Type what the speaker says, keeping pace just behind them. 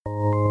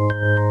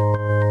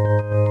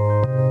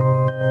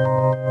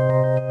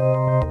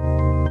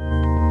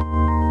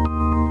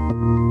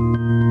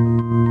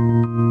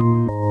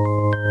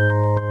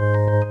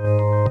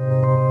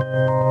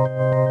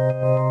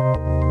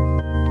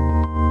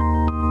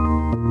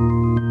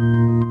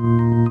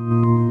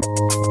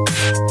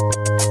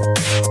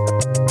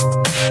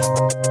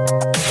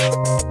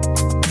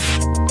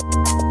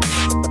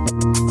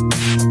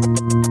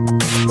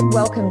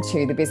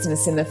to the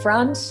Business in the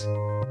Front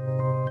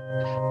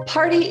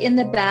Party in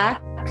the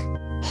Back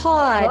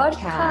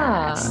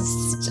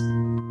podcast.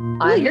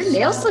 Oh, your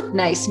nails look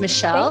nice,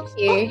 Michelle. Thank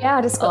you. Yeah,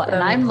 I just got them.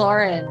 And I'm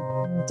Lauren.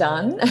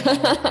 Done. Just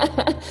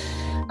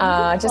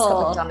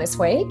got them done this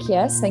week.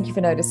 Yes, thank you for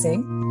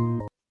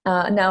noticing.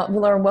 Now,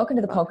 Lauren, welcome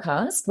to the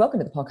podcast. Welcome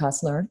to the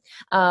podcast, Lauren.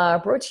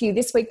 Brought to you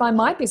this week by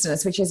my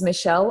business, which is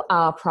Michelle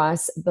R.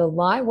 Price, the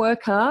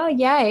Lightworker.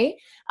 Yay.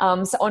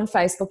 So on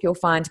Facebook, you'll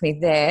find me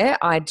there.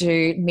 I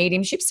do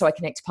mediumship, so I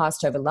connect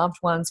past over loved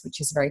ones,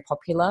 which is very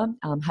popular,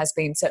 has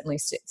been certainly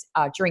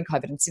during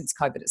COVID and since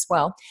COVID as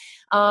well.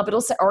 But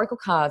also oracle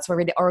cards. So I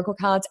read oracle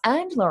cards,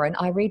 and Lauren,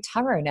 I read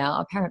tarot now,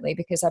 apparently,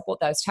 because I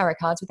bought those tarot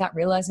cards without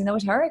realizing they were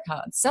tarot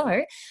cards.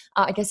 So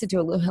I guess I do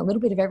a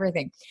little bit of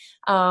everything.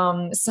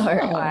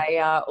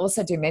 I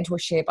also do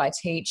mentorship. I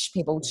teach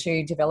people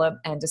to develop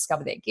and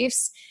discover their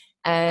gifts,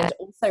 and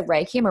also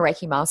Reiki. I'm a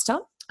Reiki master.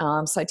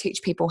 So I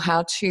teach people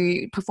how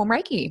to perform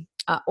Reiki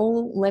at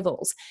all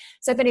levels.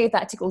 So if any of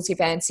that tickles your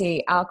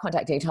fancy, our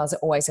contact details are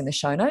always in the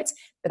show notes.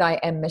 But I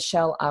am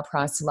Michelle R.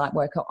 Price, the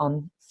Lightworker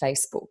on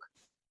Facebook.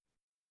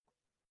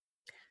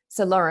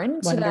 So Lauren,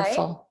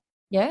 wonderful.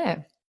 Today, yeah.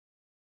 I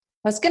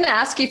was going to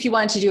ask you if you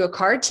wanted to do a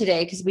card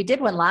today, because we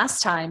did one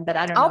last time, but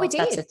I don't know if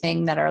that's a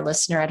thing that our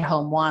listener at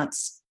home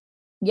wants.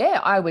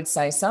 Yeah, I would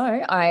say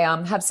so. I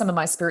have some of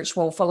my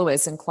spiritual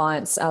followers and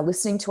clients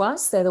listening to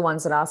us. They're the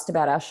ones that asked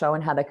about our show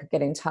and how they could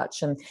get in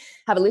touch and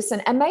have a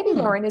listen. And maybe,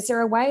 Lauren, is there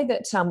a way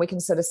that we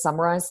can sort of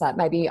summarize that?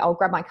 Maybe I'll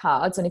grab my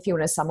cards, and if you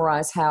want to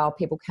summarize how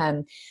people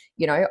can,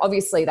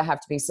 obviously they have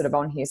to be sort of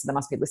on here, so they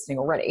must be listening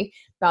already.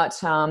 But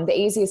the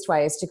easiest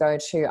way is to go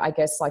to, I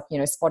guess,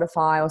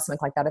 Spotify or something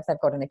like that, if they've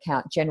got an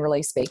account,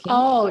 generally speaking.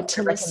 Oh,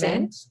 to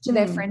listen. To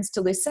their friends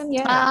to listen,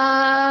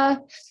 yeah.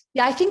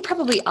 Yeah, I think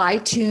probably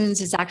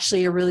iTunes is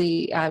actually a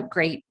really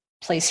great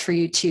place for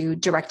you to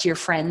direct your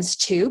friends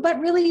to, but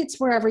really it's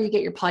wherever you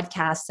get your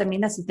podcasts. I mean,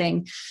 that's the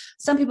thing.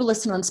 Some people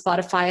listen on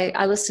Spotify.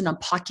 I listen on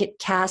Pocket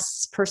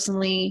Casts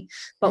personally,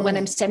 but when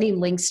I'm sending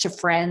links to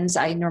friends,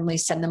 I normally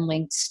send them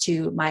links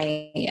to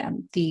my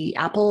the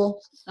Apple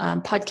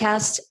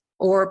podcast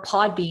or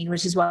Podbean,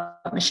 which is what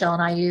Michelle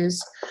and I use.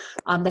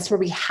 That's where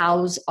we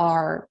house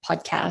our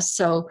podcasts.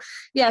 So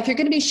yeah, if you're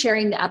going to be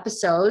sharing the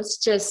episodes,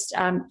 just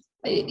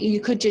you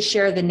could just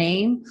share the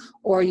name,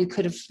 or you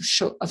could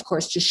of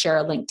course just share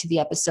a link to the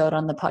episode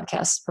on the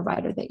podcast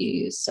provider that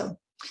you use. So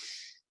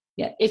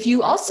yeah, if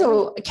you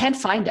also can't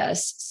find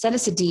us, send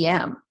us a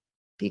DM,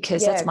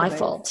 because that's my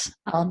fault.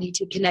 I'll need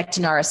to connect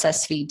an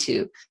RSS feed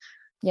to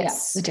a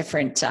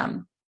different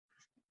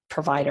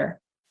provider.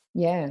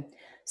 Yeah.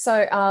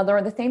 So,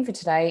 Laura, the theme for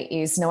today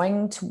is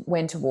knowing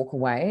when to walk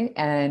away.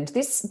 And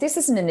this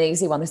isn't an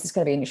easy one. This is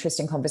going to be an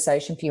interesting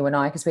conversation for you and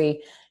I, because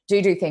we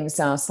do things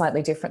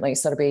slightly differently.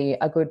 So it'll be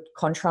a good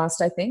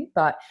contrast, I think.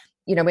 But,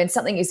 when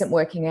something isn't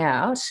working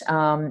out,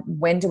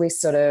 when do we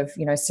sort of,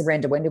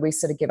 surrender? When do we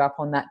sort of give up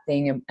on that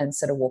thing and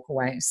sort of walk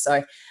away?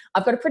 So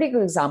I've got a pretty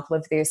good example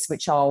of this,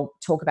 which I'll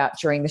talk about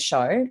during the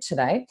show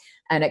today.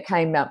 And it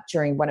came up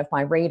during one of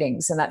my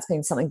readings. And that's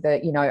been something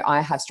that,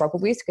 I have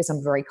struggled with, because I'm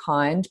a very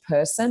kind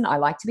person. I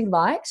like to be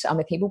liked. I'm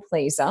a people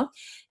pleaser,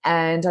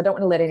 and I don't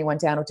want to let anyone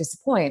down or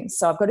disappoint.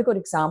 So I've got a good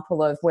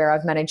example of where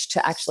I've managed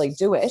to actually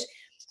do it.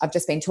 I've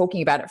just been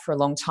talking about it for a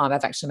long time.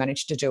 I've actually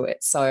managed to do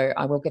it. So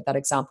I will get that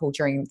example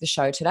during the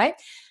show today.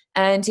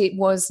 And it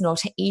was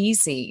not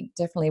easy.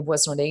 Definitely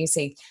was not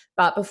easy.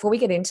 But before we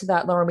get into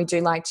that, Lauren, we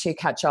do like to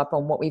catch up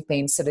on what we've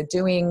been sort of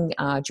doing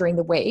during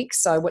the week.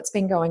 So what's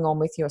been going on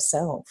with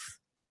yourself?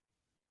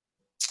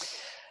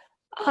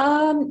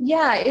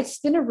 Yeah, it's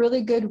been a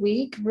really good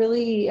week,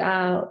 really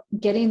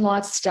getting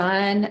lots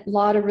done, a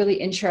lot of really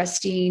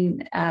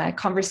interesting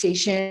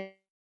conversations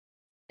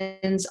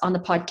on the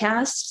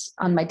podcast,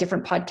 on my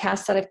different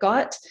podcasts that I've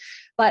got.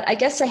 But I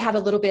guess I have a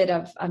little bit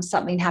of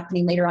something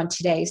happening later on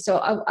today. So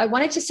I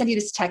wanted to send you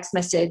this text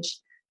message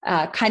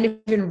kind of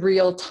in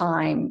real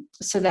time,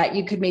 so that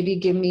you could maybe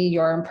give me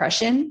your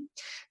impression.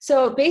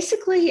 So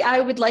basically, I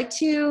would like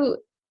to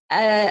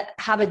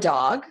have a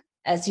dog,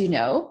 as you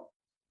know.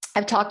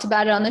 I've talked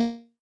about it on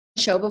the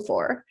show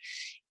before.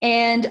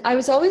 And I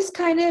was always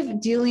kind of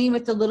dealing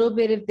with a little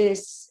bit of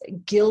this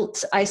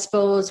guilt, I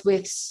suppose,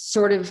 with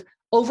sort of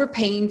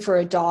overpaying for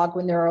a dog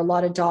when there are a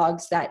lot of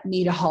dogs that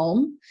need a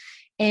home.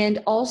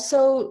 And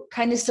also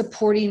kind of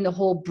supporting the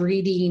whole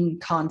breeding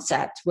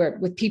concept, where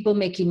with people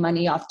making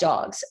money off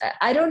dogs.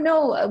 I don't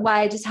know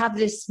why, I just have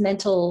this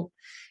mental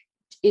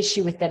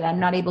issue with it. I'm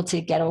not able to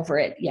get over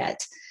it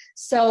yet.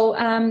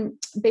 So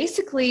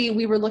basically,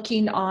 we were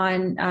looking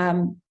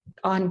on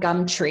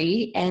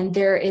Gumtree, and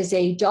there is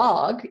a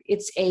dog.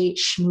 It's a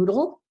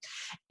schmoodle,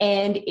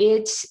 and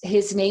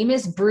his name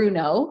is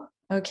Bruno.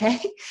 Okay.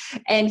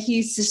 And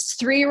he's this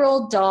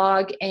 3-year-old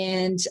dog.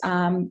 And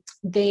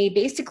they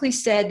basically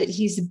said that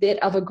he's a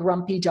bit of a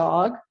grumpy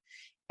dog.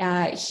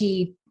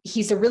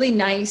 He's a really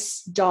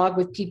nice dog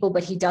with people,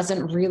 but he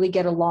doesn't really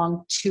get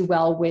along too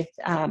well with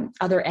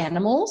other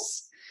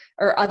animals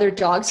or other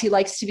dogs. He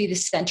likes to be the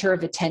center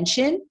of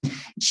attention.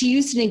 She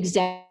used an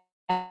example.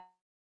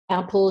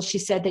 She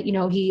said that,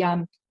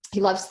 He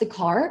loves the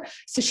car.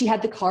 So she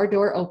had the car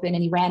door open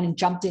and he ran and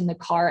jumped in the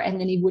car and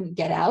then he wouldn't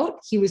get out.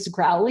 He was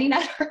growling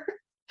at her.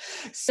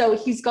 So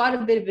he's got a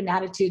bit of an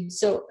attitude.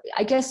 So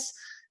I guess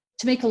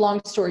to make a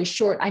long story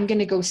short, I'm going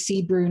to go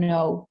see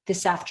Bruno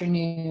this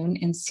afternoon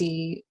and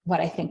see what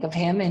I think of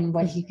him and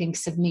what he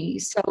thinks of me.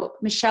 So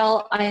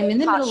Michelle, I am in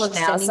the middle of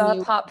sending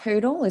you. Part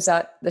poodle, is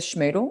that the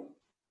schmoodle?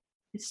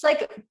 It's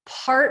like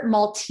part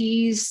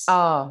Maltese.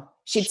 Oh,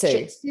 Shih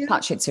Tzu.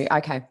 Part Shih Tzu.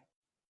 Okay.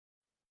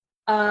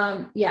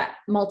 Yeah,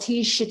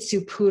 Maltese Shih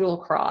Tzu poodle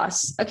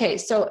cross. Okay,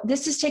 so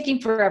this is taking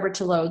forever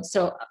to load.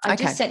 So I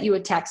just sent you a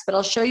text, but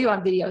I'll show you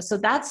on video. So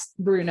that's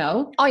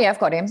Bruno. Oh yeah, I've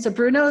got him. So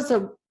Bruno's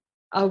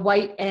a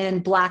white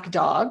and black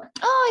dog.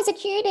 Oh, he's a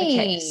cutie.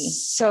 Okay,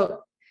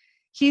 so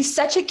he's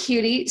such a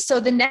cutie. So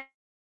the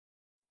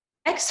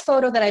next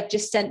photo that I've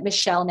just sent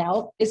Michelle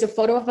now is a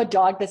photo of a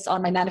dog that's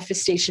on my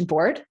manifestation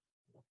board.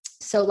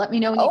 So let me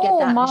know when you get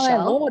that, Michelle. Oh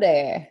my lord,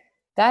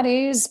 that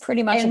is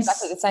pretty much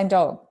exactly the same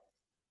dog.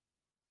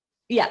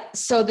 Yeah.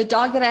 So the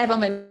dog that I have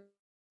on my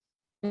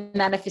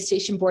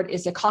manifestation board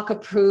is a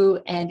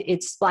cockapoo and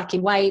it's black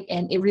and white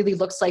and it really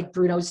looks like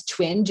Bruno's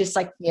twin, just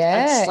like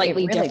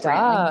slightly really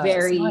different, like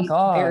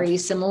very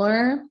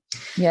similar.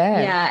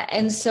 Yeah.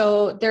 And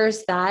so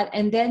there's that.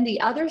 And then the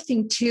other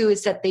thing too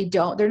is that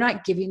they're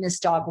not giving this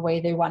dog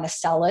away. They want to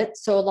sell it.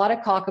 So a lot of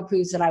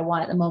cockapoos that I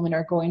want at the moment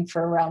are going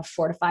for around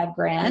 $4,000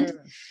 to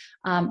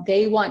 $5,000.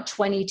 They want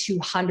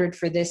 $2,200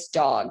 for this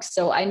dog.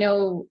 So I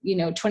know,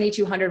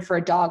 $2,200 for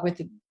a dog with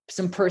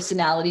some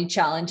personality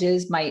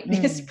challenges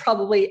is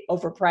probably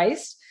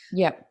overpriced.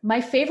 Yep. My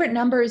favorite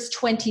number is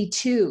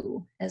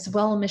 22 as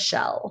well,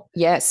 Michelle.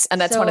 Yes. And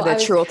that's one of the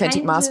true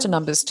authentic master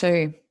numbers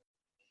too.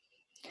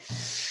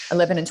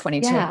 11 and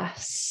 22. Yeah.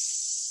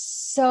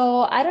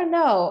 So I don't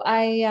know.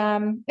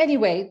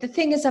 Anyway, the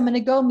thing is I'm going to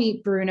go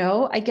meet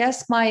Bruno. I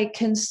guess my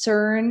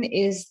concern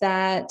is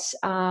that,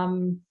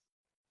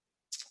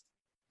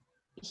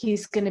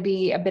 he's going to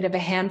be a bit of a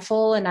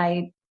handful and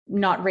I'm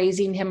not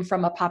raising him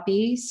from a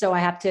puppy. So I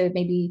have to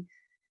maybe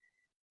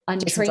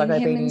untrain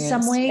him in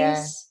some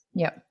ways.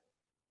 Yeah.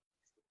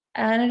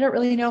 And I don't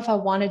really know if I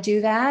want to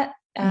do that.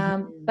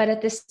 But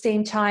at the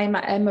same time,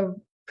 I'm a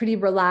pretty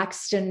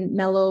relaxed and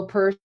mellow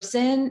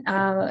person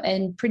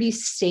and pretty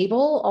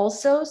stable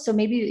also. So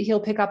maybe he'll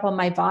pick up on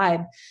my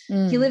vibe.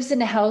 He lives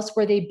in a house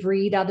where they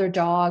breed other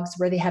dogs,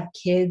 where they have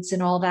kids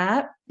and all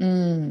that.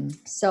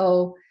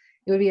 So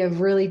it would be a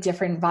really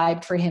different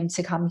vibe for him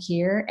to come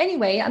here.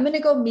 Anyway, I'm going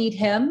to go meet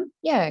him.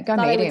 Yeah, go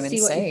meet him and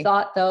see what you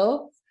thought,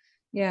 though.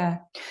 Yeah.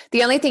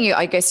 The only thing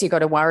I guess you got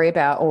to worry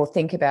about or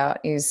think about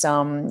is,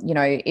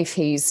 if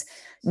he's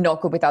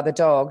not good with other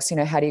dogs,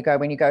 how do you go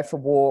when you go for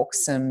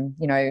walks? And,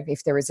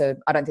 if there is I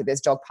don't think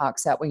there's dog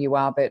parks out where you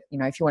are, but,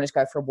 if you wanted to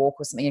go for a walk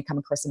or something, you come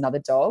across another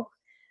dog,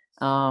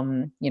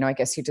 I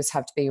guess you just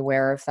have to be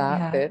aware of that.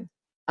 Yeah. But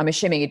I'm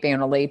assuming you'd be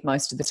on a lead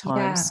most of the time.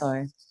 Yeah.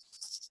 So.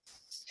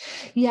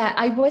 Yeah,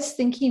 I was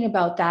thinking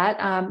about that.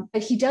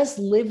 But he does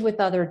live with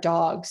other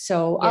dogs.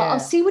 So I'll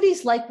see what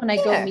he's like when I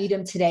go meet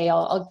him today.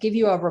 I'll give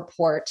you a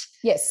report.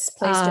 Yes,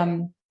 please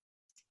do.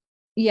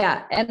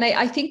 Yeah. And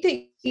I think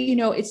that,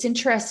 it's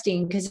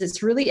interesting because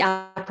it's really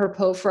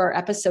apropos for our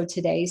episode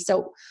today.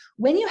 So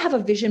when you have a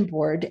vision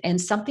board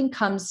and something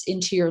comes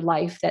into your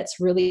life that's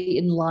really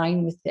in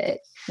line with it,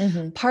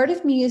 part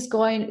of me is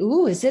going,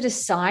 ooh, is it a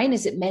sign?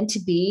 Is it meant to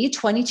be?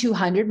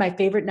 2,200, my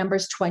favorite number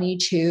is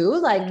 22.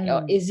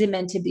 Like, is it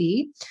meant to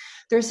be?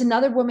 There's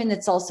another woman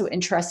that's also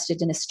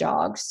interested in this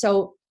dog.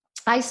 So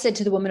I said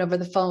to the woman over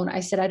the phone, I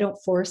said, I don't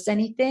force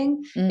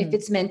anything. If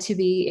it's meant to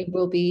be, it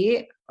will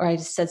be. Or I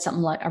just said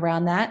something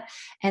around that.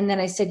 And then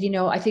I said,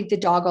 I think the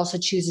dog also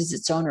chooses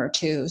its owner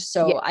too.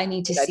 So I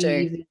need to see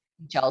if it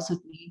gels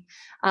with me.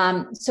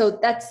 So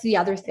that's the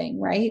other thing,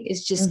 right?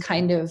 Is just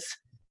kind of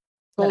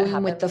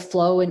going with the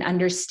flow and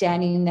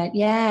understanding that,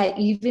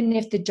 even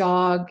if the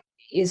dog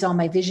is on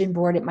my vision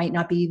board, it might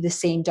not be the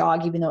same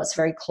dog, even though it's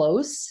very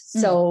close.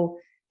 So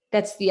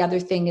that's the other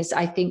thing is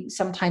I think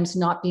sometimes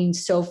not being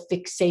so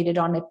fixated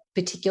on a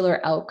particular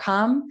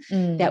outcome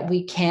that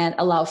we can't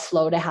allow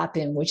flow to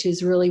happen, which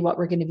is really what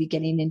we're going to be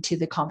getting into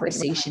the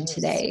conversation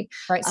today.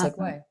 Right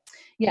segue.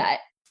 Yeah.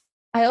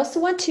 I also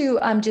want to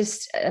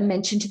just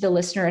mention to the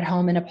listener at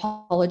home and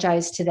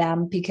apologize to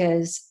them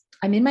because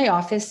I'm in my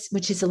office,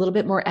 which is a little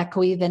bit more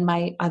echoey than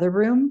my other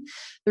room.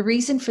 The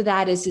reason for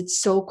that is it's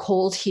so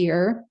cold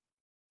here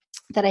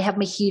that I have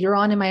my heater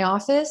on in my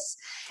office.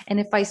 And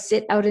if I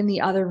sit out in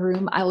the other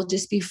room, I will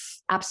just be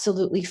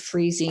absolutely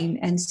freezing.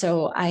 And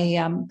so I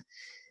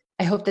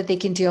hope that they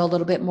can deal a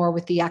little bit more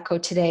with the echo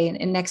today.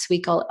 And next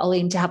week I'll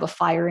aim to have a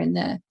fire in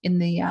the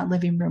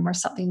living room or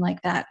something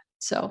like that.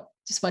 So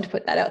just wanted to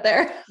put that out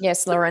there.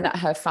 Yes, Lauren at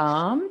her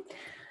farm,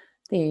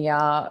 the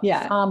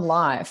farm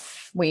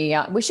life.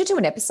 We should do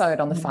an episode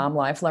on the farm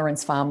life,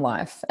 Lauren's farm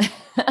life.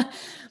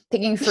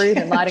 Picking fruit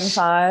and lighting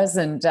fires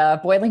and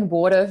boiling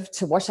water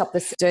to wash up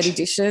the dirty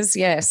dishes.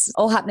 Yes,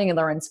 all happening in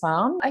Lauren's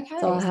farm. Okay,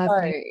 so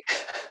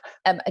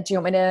do you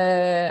want me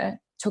to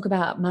talk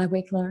about my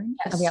week, Lauren?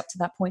 Yes. Are we up to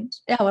that point?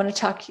 Yeah, I want to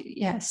talk.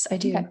 Yes, I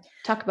do. Okay.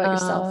 Talk about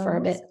yourself for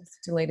a bit.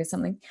 Deleted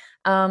something.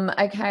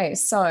 Okay,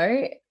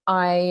 so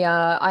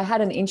I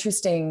had an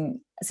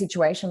interesting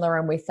situation,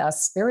 Lauren, with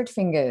spirit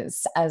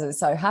fingers. As it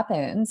so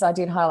happens, I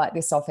did highlight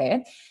this off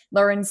air.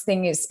 Lauren's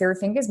thing is spirit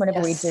fingers.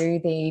 Whenever we do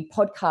the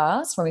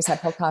podcast, when we say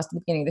podcast at the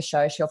beginning of the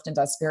show, she often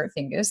does spirit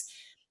fingers.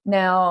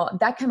 Now,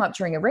 that came up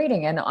during a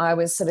reading, and I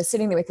was sort of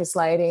sitting there with this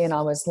lady, and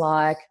I was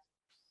like,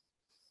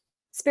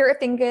 spirit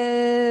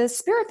fingers,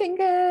 spirit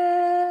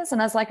fingers.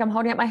 And I was like, I'm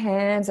holding up my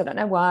hands. I don't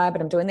know why,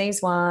 but I'm doing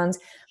these ones.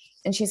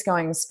 And she's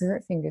going,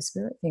 spirit fingers,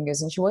 spirit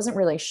fingers. And she wasn't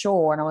really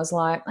sure. And I was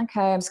like,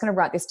 okay, I'm just going to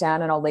write this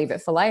down and I'll leave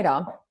it for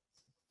later.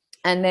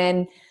 And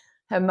then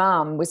her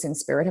mum was in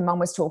spirit. Her mum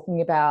was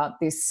talking about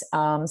this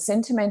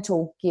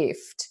sentimental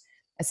gift,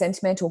 a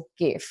sentimental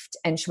gift.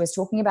 And she was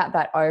talking about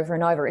that over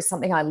and over. It's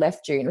something I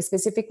left you. And it was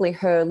specifically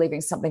her leaving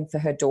something for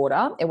her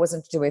daughter. It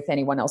wasn't to do with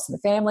anyone else in the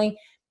family.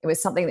 It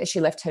was something that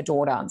she left her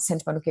daughter,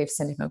 sentimental gift,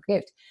 sentimental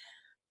gift.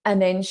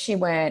 And then she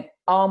went,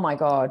 oh my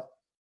God.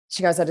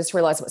 She goes, I just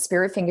realized what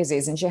spirit fingers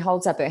is. And she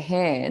holds up her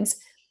hands,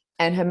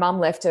 and her mum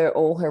left her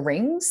all her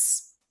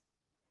rings.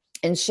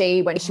 And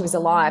she, when she was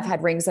alive,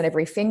 had rings on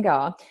every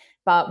finger.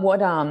 But what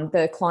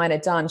the client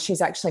had done,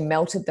 she's actually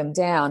melted them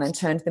down and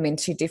turned them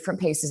into different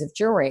pieces of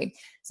jewelry.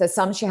 So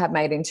some she had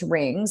made into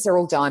rings. They're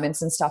all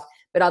diamonds and stuff.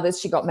 But others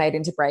she got made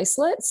into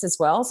bracelets as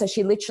well. So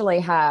she literally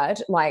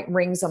had like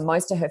rings on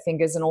most of her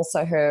fingers and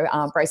also her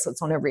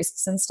bracelets on her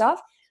wrists and stuff.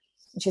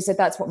 And she said,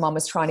 that's what Mum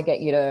was trying to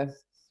get you to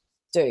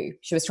do.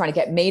 She was trying to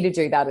get me to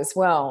do that as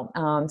well.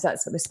 So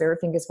that's what the spirit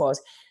fingers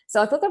was.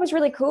 So I thought that was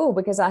really cool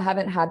because I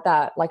haven't had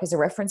that like as a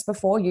reference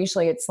before.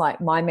 Usually it's like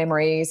my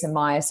memories and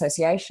my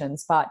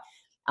associations. But,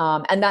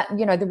 and that,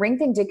 you know, the ring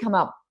thing did come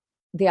up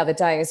the other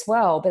day as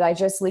well, but I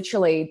just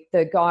literally,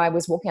 the guy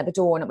was walking out the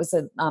door and it was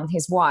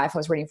his wife. I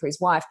was reading for his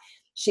wife.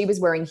 She was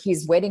wearing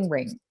his wedding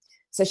ring.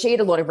 So she had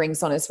a lot of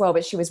rings on as well,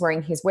 but she was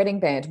wearing his wedding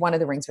band. One of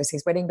the rings was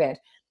his wedding band.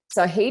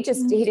 So he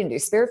didn't do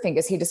spirit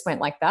fingers. He just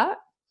went like that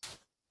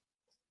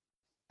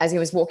as he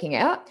was walking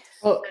out.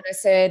 Oh, and I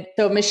said,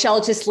 so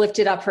Michelle just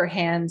lifted up her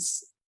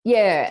hands.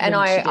 Yeah. And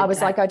I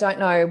was like, I don't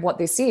know what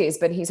this is,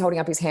 but he's holding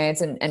up his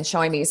hands and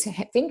showing me his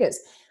fingers.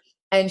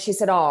 And she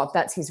said, oh,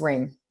 that's his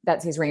ring.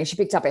 That's his ring. And she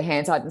picked up her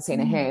hands. I hadn't seen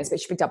her hands, but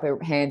she picked up her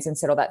hands and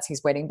said, oh, that's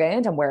his wedding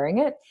band. I'm wearing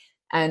it.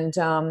 And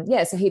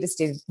so he just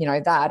did,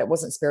 that. It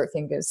wasn't spirit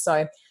fingers.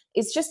 So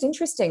it's just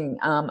interesting.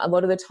 A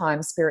lot of the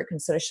time spirit can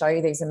sort of show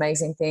you these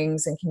amazing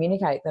things and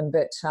communicate them,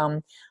 but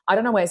I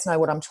don't always know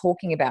what I'm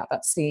talking about.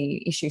 That's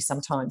the issue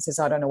sometimes, is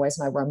I don't always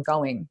know where I'm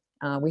going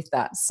with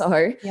that.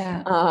 So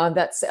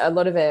that's a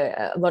lot of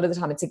the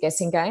time it's a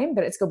guessing game,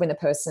 but it's good when the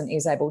person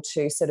is able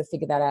to sort of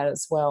figure that out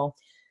as well.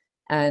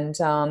 And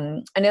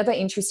another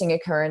interesting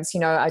occurrence,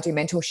 I do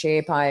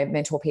mentorship. I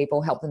mentor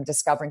people, help them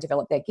discover and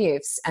develop their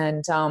gifts.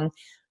 And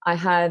I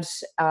had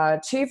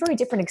two very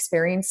different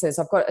experiences.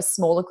 I've got a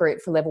smaller group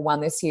for level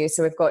 1 this year.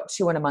 So we've got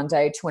 2 on a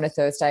Monday, 2 on a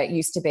Thursday. It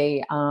used to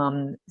be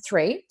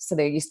 3. So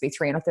there used to be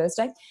 3 on a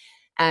Thursday.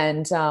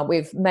 And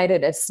we've made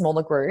it a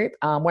smaller group.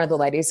 One of the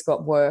ladies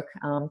got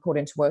called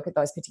into work at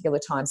those particular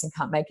times and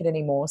can't make it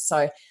anymore.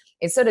 So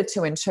it's sort of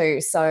 2 and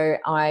 2. So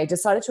I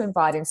decided to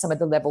invite in some of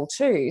the level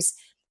 2s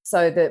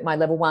so that my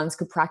level 1s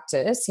could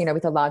practice,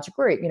 with a larger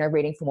group,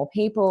 reading for more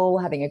people,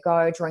 having a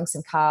go, drawing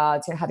some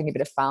cards, having a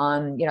bit of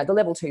fun. The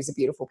level 2s are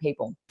beautiful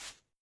people.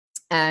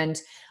 And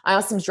I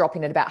asked them to drop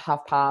in at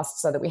about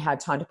past so that we had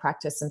time to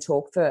practice and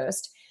talk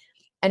first.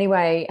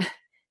 Anyway,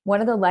 one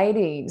of the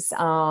ladies,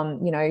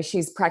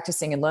 she's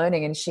practicing and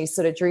learning, and she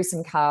sort of drew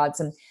some cards,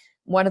 and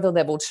one of the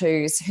level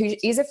 2s, who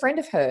is a friend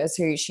of hers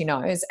who she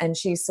knows, and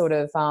she sort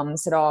of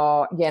said,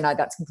 oh, yeah, no,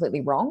 that's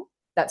completely wrong.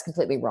 That's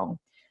completely wrong.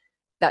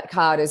 That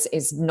card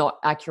is not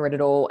accurate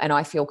at all. And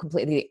I feel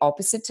completely the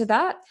opposite to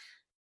that.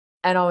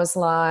 And I was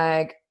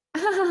like,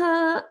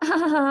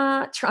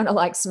 trying to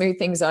like smooth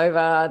things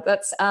over.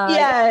 That's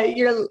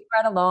you're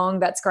right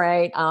along. That's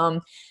great.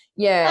 So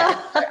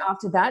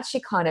after that, she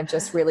kind of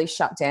just really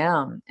shut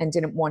down and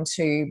didn't want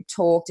to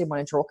talk, didn't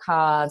want to draw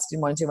cards,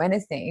 didn't want to do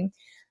anything.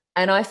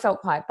 And I felt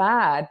quite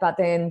bad. But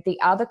then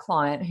the other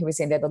client who was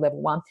in there, the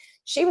level 1,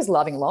 she was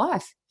loving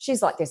life.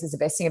 She's like, this is the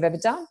best thing I've ever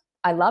done.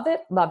 I love it.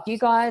 Loved you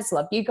guys,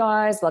 loved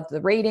the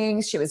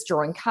readings. She was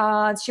drawing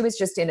cards. She was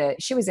in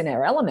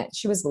her element.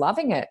 She was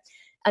loving it.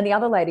 And the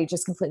other lady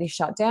just completely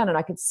shut down, and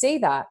I could see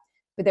that,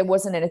 but there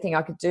wasn't anything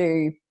I could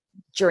do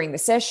during the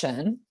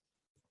session.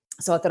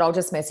 So I thought I'll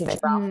just message her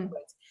afterwards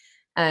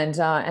and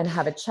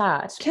have a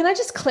chat. Can I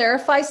just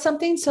clarify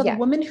something? So the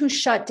woman who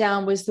shut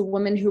down was the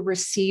woman who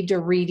received a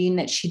reading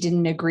that she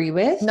didn't agree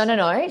with?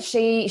 No.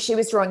 She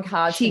was drawing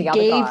cards for the other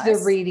guys. She gave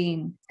the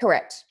reading.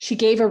 Correct. She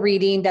gave a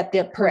reading that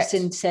the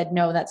person said,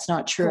 no, that's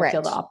not true. Correct.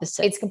 I feel the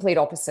opposite. It's complete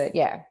opposite.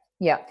 Yeah.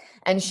 Yeah.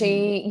 And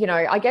she,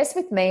 I guess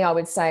with me, I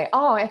would say,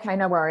 oh, okay,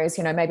 no worries.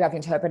 Maybe I've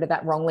interpreted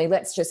that wrongly.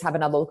 Let's just have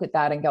another look at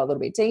that and go a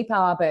little bit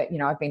deeper. But,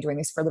 I've been doing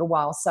this for a little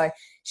while. So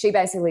she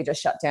basically just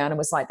shut down and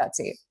was like, that's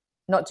it.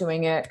 not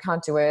doing it,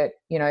 can't do it,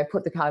 you know,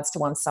 put the cards to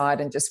one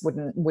side and just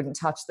wouldn't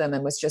touch them,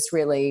 and was just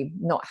really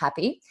not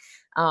happy.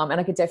 And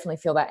I could definitely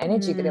feel that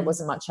energy, but there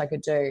wasn't much I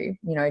could do,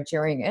 you know,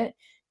 during it.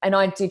 And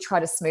I did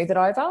try to smooth it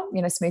over,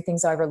 you know, smooth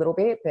things over a little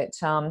bit. But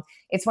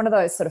it's one of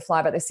those sort of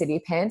fly by the seat of your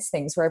pants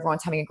things where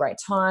everyone's having a great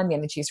time. The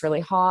energy is really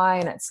high.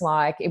 And it's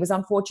like, it was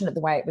unfortunate the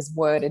way it was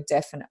worded,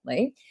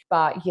 definitely.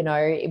 But, you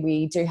know,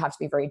 we do have to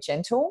be very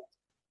gentle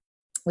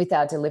with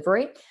our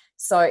delivery.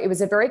 So it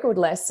was a very good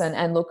lesson.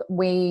 And look,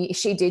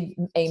 she did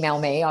email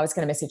me. I was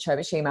going to message her,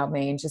 but she emailed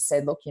me and just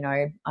said, look, you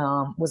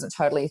know, wasn't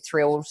totally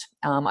thrilled.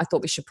 I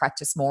thought we should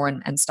practice more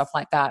and stuff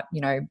like that,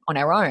 you know, on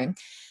our own.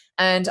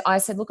 And I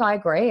said, look, I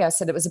agree. I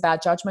said it was a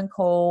bad judgment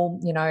call.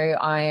 You know,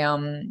 I,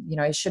 you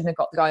know, shouldn't have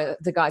got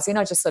the guys in.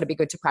 I just thought it'd be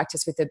good to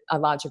practice with a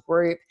larger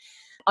group.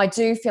 I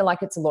do feel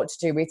like it's a lot to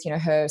do with, you know,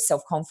 her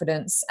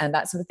self-confidence and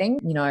that sort of thing.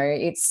 You know,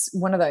 it's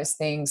one of those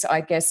things. I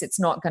guess it's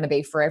not going to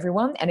be for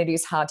everyone, and it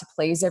is hard to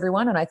please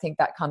everyone. And I think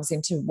that comes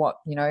into what,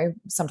 you know,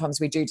 sometimes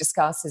we do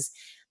discuss is,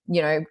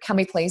 you know, can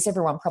we please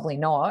everyone? Probably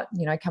not.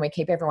 You know, can we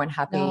keep everyone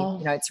happy? No.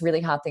 You know, it's a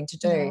really hard thing to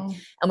do. No.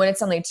 And when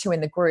it's only two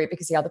in the group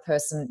because the other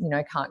person, you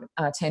know, can't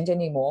attend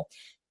anymore,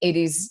 it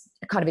is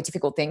kind of a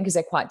difficult thing because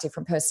they're quite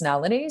different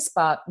personalities.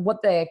 But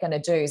what they're going to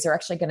do is they're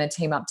actually going to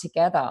team up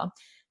together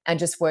and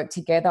just work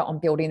together on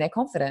building their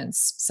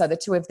confidence. So the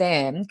two of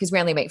them, because we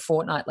only meet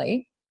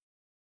fortnightly,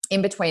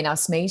 in between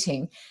us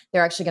meeting,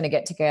 they're actually going to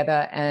get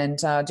together and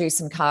do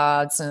some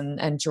cards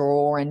and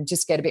draw and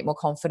just get a bit more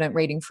confident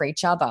reading for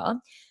each other.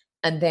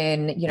 And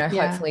then, you know,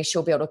 hopefully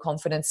she'll build her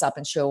confidence up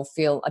and she'll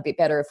feel a bit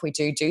better if we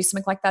do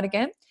something like that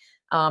again.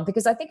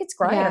 Because I think it's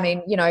great. Yeah. I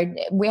mean, you know,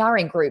 we are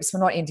in groups, we're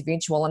not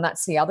individual. And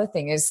that's the other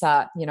thing is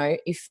that, you know,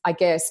 if I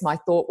guess my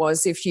thought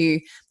was if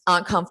you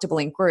aren't comfortable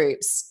in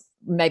groups,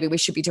 maybe we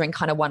should be doing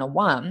kind of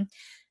one-on-one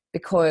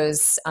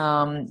because,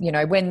 you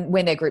know,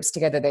 when they're groups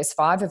together, there's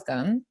 5 of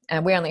them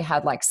and we only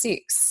had like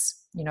 6,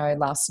 you know,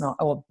 last night,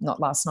 or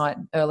not last night,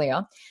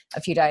 earlier,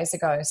 a few days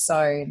ago.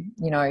 So,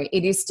 you know,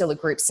 it is still a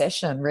group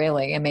session,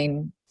 really. I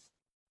mean,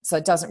 so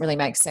it doesn't really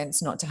make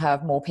sense not to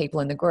have more people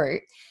in the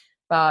group.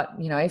 But,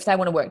 you know, if they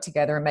want to work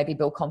together and maybe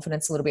build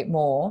confidence a little bit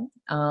more,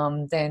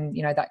 then,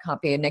 you know, that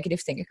can't be a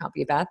negative thing. It can't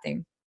be a bad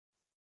thing.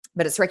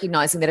 But it's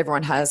recognizing that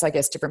everyone has, I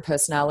guess, different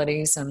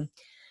personalities and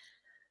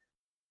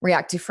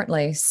react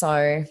differently.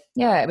 So,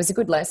 yeah, it was a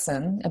good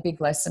lesson, a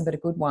big lesson, but a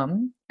good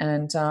one.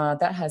 And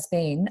that has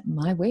been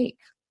my week.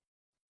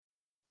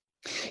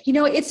 You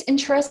know, it's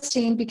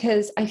interesting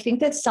because I think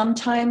that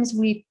sometimes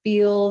we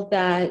feel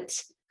that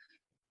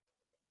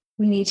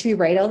we need to be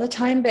right all the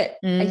time, but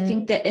I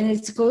think that, and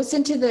it goes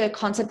into the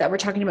concept that we're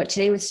talking about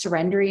today with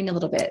surrendering a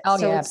little bit. Oh,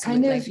 so yeah, it's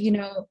absolutely. kind of, you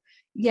know,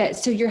 yeah.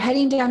 So you're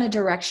heading down a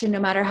direction, no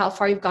matter how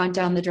far you've gone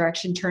down the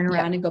direction, turn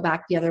around and go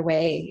back the other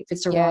way if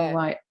it's the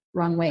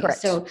wrong way. Correct.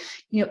 So,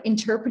 you know,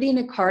 interpreting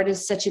a card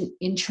is such an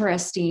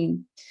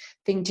interesting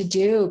thing to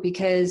do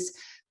because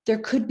there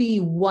could be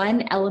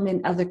one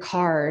element of the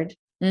card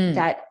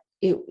that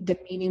the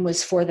meaning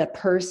was for the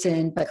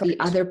person, but the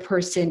other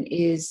person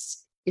is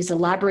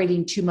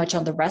elaborating too much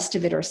on the rest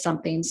of it or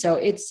something. So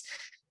it's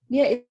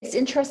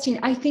interesting.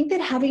 I think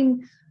that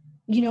having,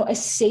 you know, a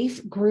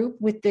safe group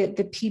with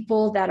the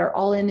people that are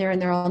all in there and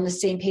they're all on the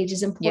same page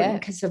is important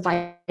because the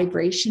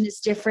vibration is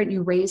different.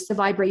 You raise the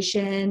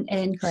vibration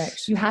and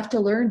you have to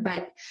learn.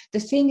 But the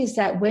thing is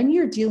that when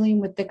you're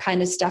dealing with the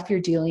kind of stuff you're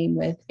dealing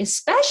with,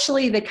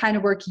 especially the kind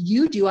of work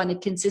you do on a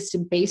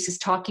consistent basis,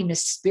 talking to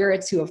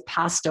spirits who have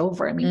passed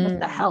over, I mean, what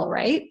the hell,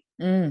 right?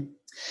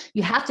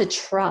 You have to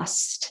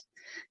trust.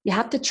 You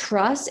have to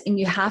trust, and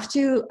you have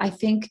to, I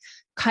think,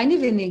 kind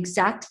of in the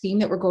exact theme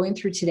that we're going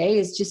through today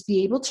is just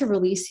be able to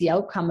release the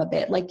outcome a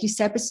bit. Like you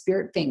said with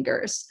spirit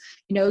fingers,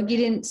 you know, you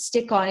didn't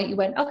stick on it. You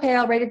went, okay,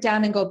 I'll write it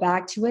down and go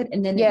back to it.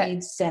 And then it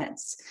made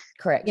sense.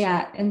 Correct.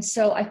 Yeah. And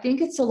so I think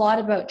it's a lot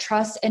about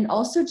trust and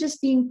also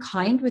just being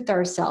kind with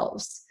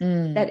ourselves,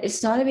 that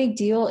it's not a big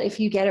deal if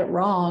you get it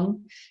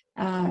wrong.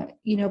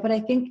 You know, but I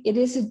think it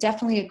is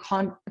definitely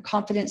a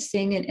confidence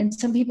thing. And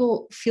some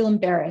people feel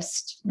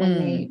embarrassed when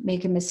they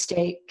make a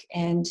mistake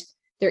and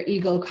their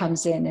ego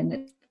comes in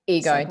and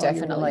ego, like,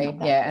 definitely.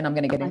 Really and I'm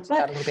going to get into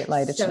that a little bit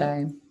later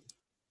today.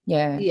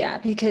 Yeah,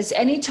 because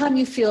anytime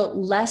you feel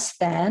less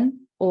than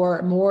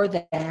or more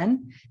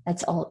than,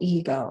 that's all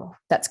ego.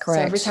 That's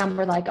correct. So every time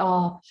we're like,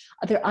 oh,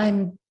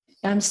 I'm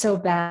so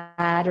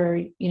bad,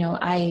 or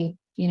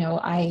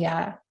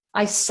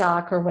I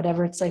suck or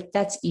whatever. It's like,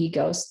 that's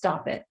ego.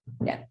 Stop it.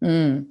 Yeah.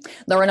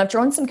 Lauren, I've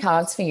drawn some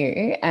cards for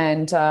you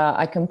and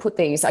I can put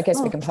these, I guess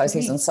we can post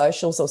these on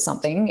socials or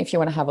something if you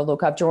want to have a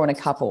look. I've drawn a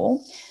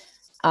couple.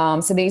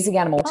 So these are the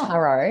Animal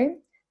Tarot.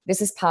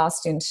 This is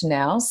past into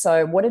now.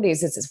 So what it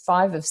is it's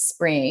 5 of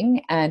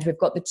spring and we've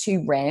got the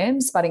 2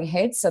 rams butting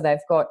heads. So they've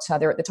got,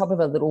 they're at the top of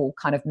a little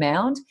kind of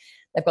mound.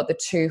 They've got the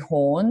 2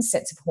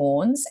 sets of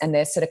horns, and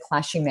they're sort of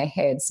clashing their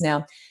heads.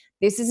 Now,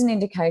 this is an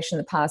indication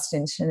that past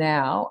into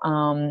now,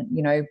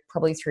 you know,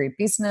 probably through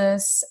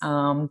business,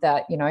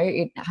 that, you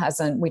know,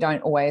 we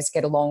don't always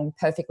get along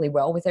perfectly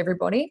well with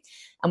everybody.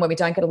 And when we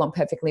don't get along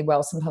perfectly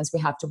well, sometimes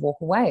we have to walk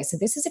away. So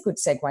this is a good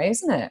segue,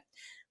 isn't it?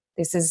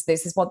 This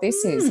is what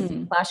this is. If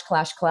you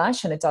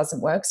clash, and it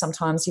doesn't work,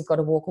 sometimes you've got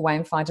to walk away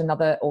and find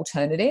another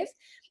alternative,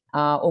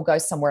 or go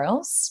somewhere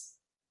else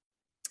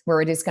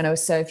where it is going to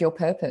serve your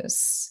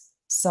purpose.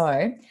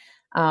 So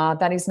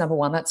that is number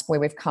one. That's where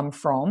we've come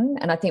from,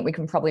 and I think we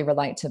can probably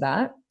relate to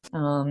that,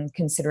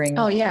 considering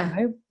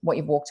what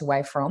you've walked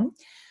away from.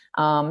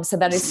 So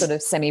that is sort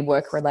of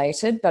semi-work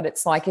related, but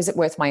it's like, is it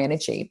worth my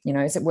energy?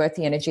 Is it worth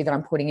the energy that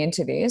I'm putting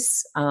into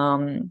this,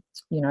 or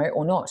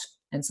not?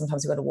 And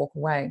sometimes you've got to walk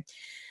away.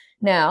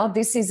 Now,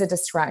 this is a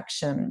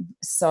distraction.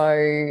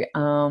 So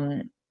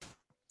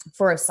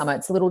for a summer,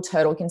 it's a little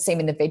turtle. You can see him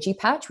in the veggie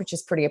patch, which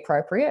is pretty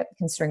appropriate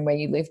considering where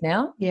you live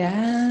now.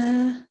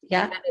 Yeah.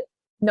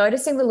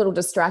 Noticing the little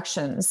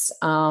distractions,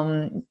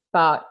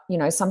 but,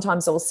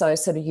 sometimes also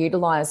sort of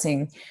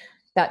utilizing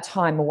that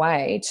time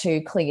away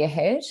to clear your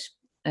head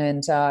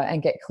and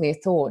get clear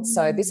thoughts.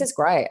 So this is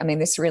great. I mean,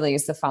 this really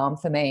is the farm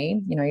for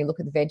me. You look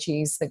at the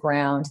veggies, the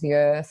ground, the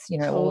earth,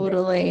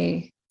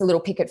 totally. The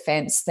little picket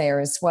fence there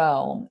as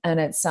well. And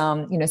it's,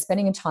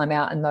 spending a time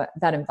out in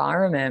that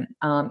environment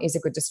is a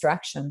good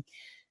distraction.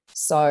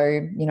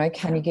 So,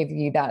 can you give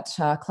you that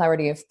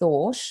clarity of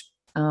thought,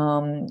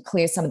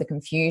 clear some of the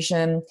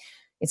confusion?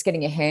 It's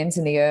getting your hands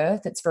in the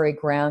earth. It's very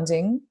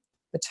grounding.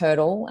 The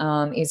turtle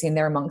is in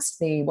there amongst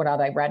the, what are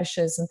they,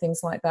 radishes and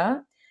things like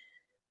that.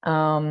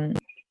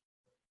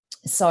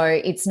 So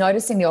it's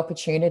noticing the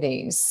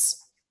opportunities,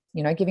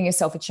 giving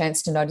yourself a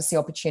chance to notice the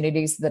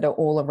opportunities that are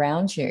all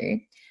around you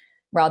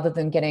rather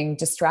than getting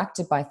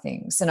distracted by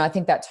things. And I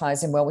think that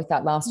ties in well with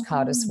that last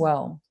card as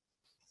well.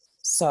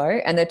 So,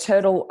 and the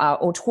turtle,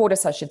 or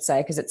tortoise, I should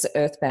say, because it's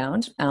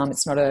earthbound.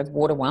 It's not a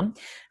water one.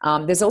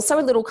 There's also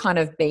a little kind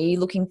of bee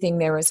looking thing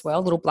there as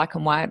well, little black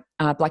and white,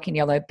 black and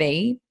yellow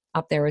bee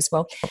up there as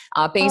well.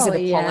 Bees are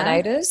the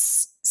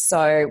pollinators.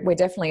 So we're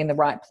definitely in the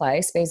right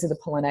place. Bees are the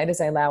pollinators.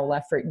 They allow all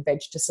our fruit and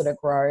veg to sort of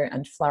grow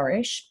and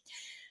flourish.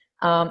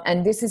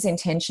 And this is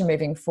intention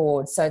moving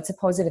forward. So it's a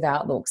positive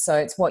outlook. So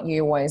it's what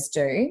you always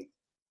do.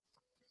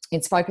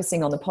 It's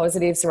focusing on the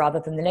positives rather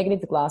than the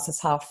negative. The glass is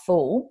half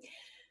full.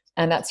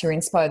 And that's your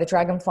inspo. The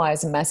dragonfly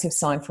is a massive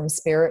sign from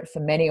spirit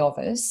for many of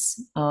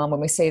us. When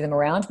we see them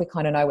around, we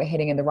kind of know we're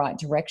heading in the right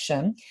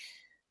direction.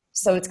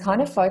 So it's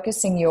kind of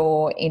focusing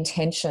your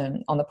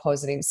intention on the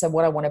positive. So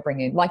what I want to bring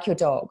in, like your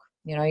dog,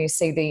 you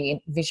see the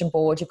vision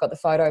board, you've got the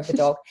photo of the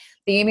dog.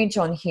 The image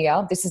on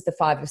here, this is the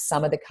 5 of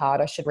summer, the card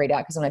I should read out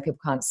because I know people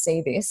can't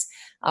see this.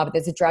 But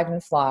there's a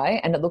dragonfly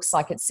and it looks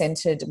like it's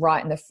centered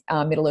right in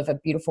the middle of a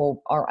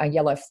beautiful a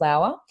yellow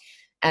flower.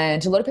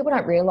 And a lot of people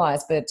don't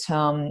realise, but,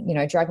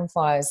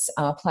 dragonflies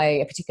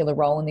play a particular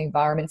role in the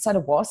environment. So do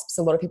wasps.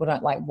 A lot of people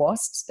don't like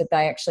wasps, but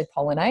they actually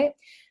pollinate.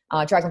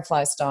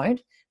 Dragonflies don't.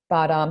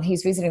 But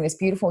he's visiting this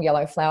beautiful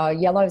yellow flower.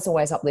 Yellow is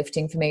always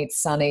uplifting for me. It's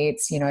sunny.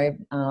 It's,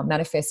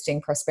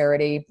 manifesting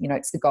prosperity.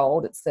 It's the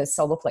gold. It's the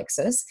solar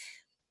plexus.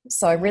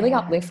 So really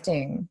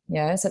uplifting.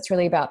 Yeah. So it's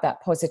really about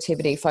that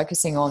positivity,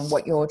 focusing on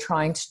what you're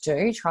trying to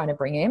do, trying to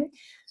bring in,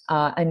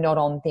 and not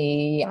on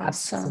the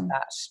absence of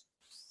that.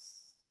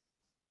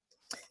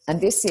 And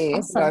this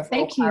is the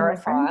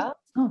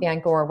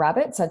Angora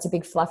rabbit. So it's a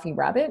big fluffy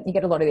rabbit. You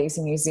get a lot of these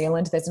in New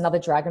Zealand. There's another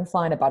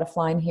dragonfly and a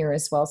butterfly in here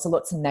as well. So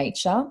lots of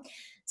nature,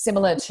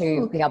 similar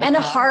to the other. And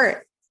a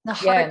heart. The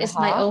heart is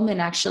my omen,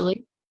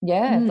 actually.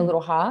 Yeah, the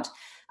little heart.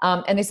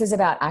 And this is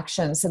about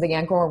action. So the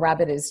Angora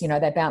rabbit is,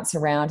 they bounce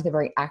around. They're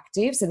very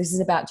active. So this is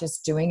about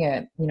just doing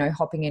it,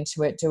 hopping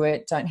into it, do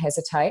it, don't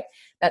hesitate.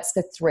 That's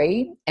the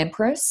 3,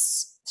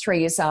 Empress.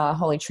 3 is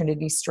Holy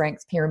Trinity,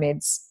 strength,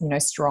 pyramids,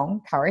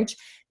 strong, courage,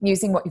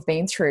 using what you've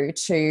been through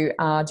to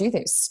do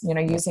this,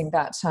 using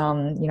that,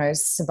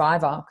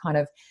 survivor kind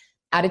of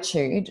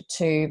attitude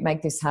to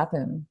make this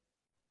happen,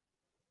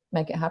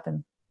 make it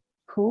happen.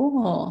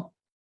 Cool.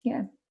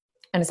 Yeah.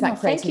 And it's about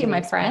creativity. Thank you,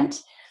 my friend.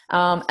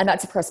 And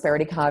that's a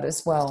prosperity card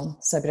as well.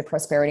 So a bit of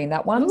prosperity in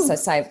that one. Ooh. So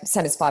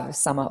same as 5 of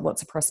summer,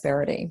 lots of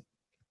prosperity.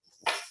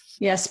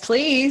 Yes,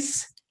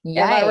 please. Yay.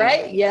 Am I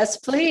right? Yes,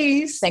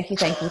 please. Thank you.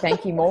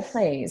 More,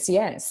 please.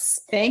 Yes.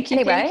 Thank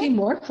you.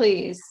 More,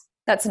 please.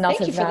 That's enough.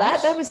 Thank you for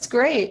that. That was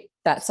great.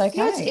 That's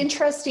okay. It's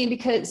interesting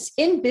because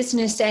in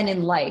business and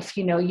in life,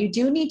 you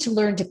do need to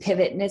learn to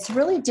pivot. And it's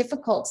really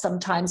difficult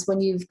sometimes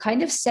when you've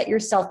kind of set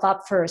yourself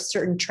up for a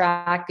certain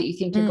track that you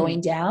think you're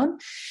going down.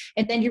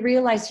 And then you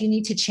realize you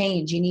need to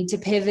change, you need to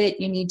pivot,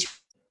 you need to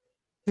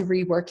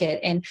rework it.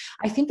 And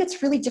I think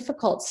that's really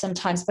difficult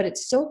sometimes, but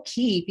it's so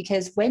key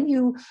because when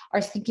you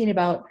are thinking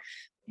about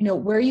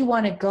where you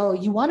want to go,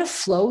 you want to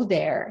flow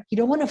there. You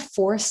don't want to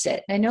force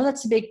it. And I know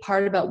that's a big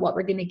part about what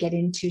we're going to get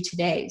into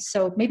today.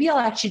 So maybe I'll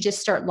actually just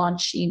start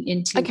launching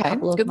into a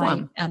couple of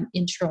my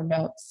intro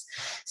notes.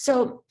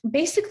 So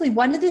basically,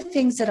 one of the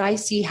things that I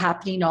see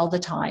happening all the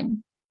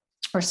time,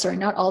 or sorry,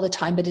 not all the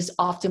time, but is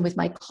often with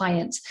my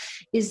clients,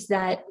 is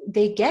that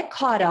they get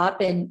caught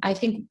up, and I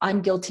think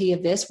I'm guilty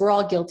of this, we're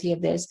all guilty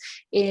of this,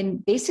 in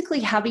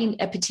basically having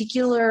a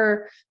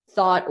particular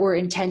thought or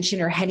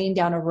intention or heading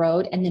down a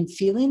road and then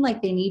feeling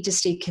like they need to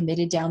stay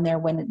committed down there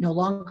when it no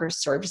longer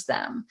serves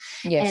them.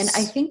 Yes. And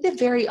I think that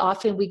very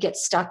often we get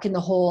stuck in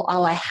the whole,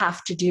 oh, I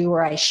have to do,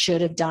 or I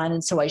should have done,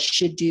 and so I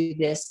should do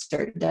this,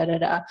 or da da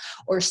da,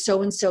 or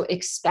so and so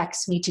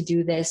expects me to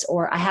do this,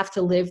 or I have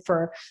to live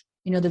for,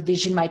 you know, the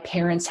vision my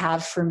parents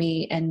have for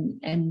me,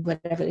 and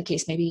whatever the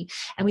case may be.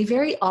 And we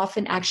very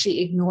often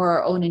actually ignore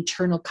our own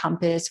internal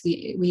compass.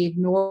 We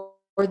ignore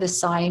the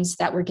signs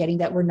that we're getting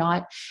that we're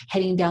not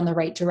heading down the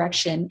right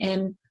direction.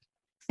 And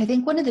I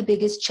think one of the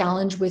biggest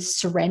challenge with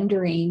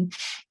surrendering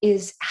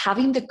is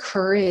having the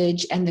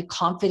courage and the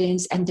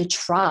confidence and the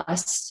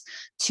trust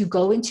to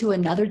go into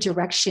another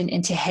direction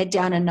and to head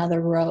down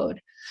another road.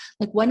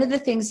 Like, one of the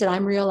things that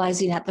I'm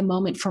realizing at the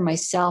moment for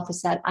myself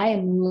is that I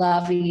am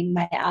loving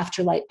my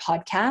Afterlight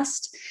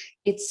podcast.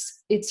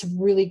 It's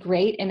really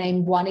great, and I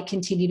want to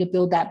continue to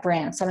build that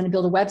brand. So I'm going to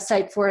build a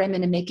website for it. I'm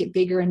going to make it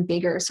bigger and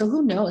bigger. So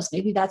who knows?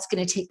 Maybe that's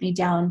going to take me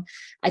down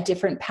a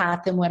different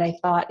path than what I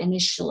thought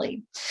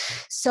initially.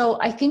 So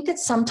I think that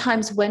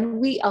sometimes when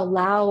we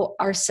allow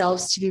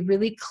ourselves to be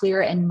really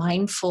clear and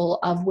mindful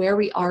of where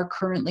we are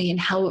currently and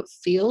how it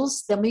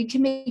feels, then we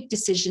can make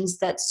decisions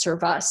that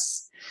serve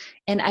us.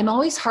 And I'm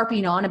always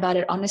harping on about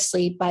it,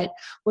 honestly, but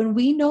when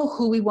we know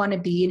who we want to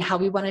be and how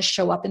we want to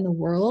show up in the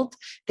world,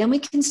 then we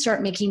can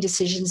start making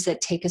decisions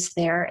that take us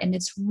there. And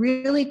it's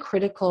really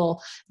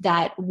critical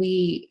that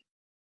we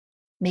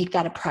make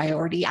that a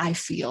priority, I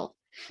feel.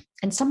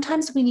 And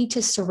sometimes we need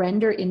to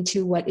surrender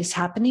into what is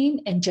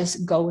happening and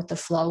just go with the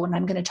flow. And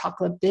I'm going to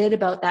talk a bit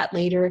about that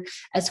later,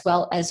 as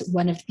well as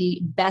one of the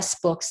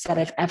best books that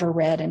I've ever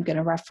read. I'm going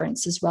to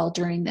reference as well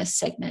during this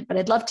segment. But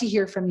I'd love to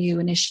hear from you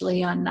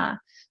initially on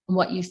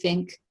what you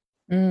think.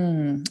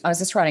 I was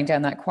just writing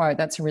down that quote.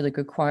 That's a really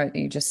good quote that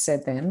you just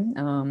said then.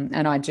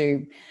 And I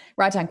do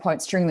write down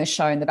quotes during the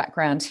show in the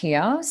background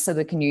here so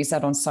they can use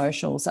that on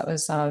socials. That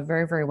was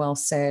very, very well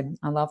said.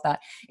 I love that.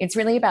 It's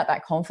really about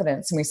that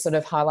confidence. And we sort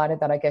of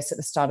highlighted that, I guess, at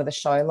the start of the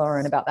show,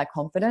 Lauren, about that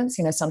confidence.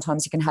 You know,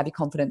 sometimes you can have your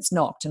confidence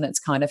knocked, and it's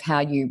kind of how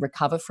you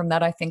recover from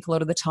that, I think, a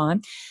lot of the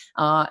time.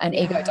 And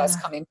ego does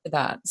come into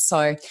that.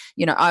 So,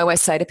 you know, I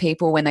always say to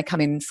people when they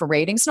come in for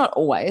readings, not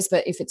always,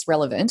 but if it's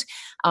relevant,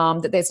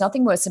 that there's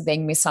nothing worse than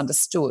being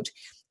misunderstood.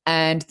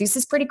 And this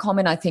is pretty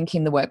common, I think,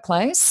 in the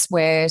workplace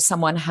where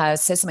someone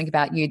has said something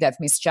about you, they've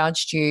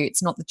misjudged you,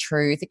 it's not the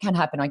truth. It can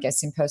happen, I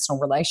guess, in personal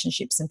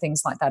relationships and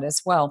things like that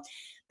as well.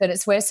 But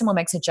it's where someone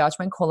makes a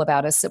judgment call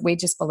about us that we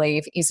just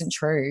believe isn't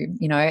true,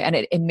 you know, and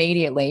it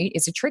immediately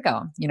is a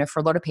trigger. You know, for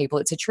a lot of people,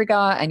 it's a trigger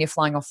and you're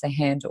flying off the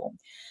handle.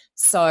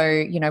 So,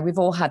 you know, we've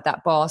all had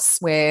that boss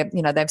where,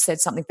 you know, they've said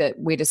something that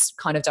we just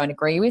kind of don't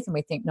agree with and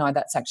we think, no,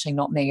 that's actually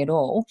not me at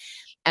all.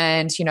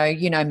 And, you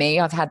know me,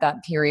 I've had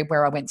that period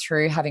where I went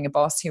through having a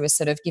boss who was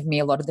sort of giving me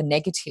a lot of the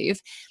negative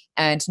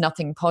and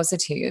nothing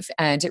positive,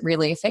 and it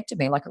really affected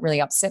me, like it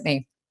really upset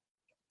me.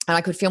 And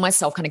I could feel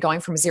myself kind of going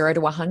from 0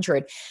 to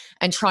 100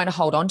 and trying to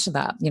hold on to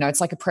that. You know,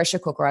 it's like a pressure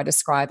cooker, I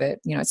describe it.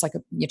 You know, it's like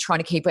you're trying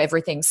to keep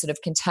everything sort of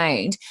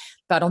contained,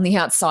 but on the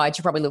outside,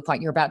 you probably look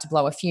like you're about to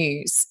blow a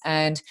fuse.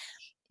 And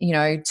you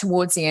know,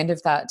 towards the end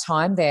of that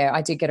time there,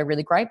 I did get a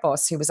really great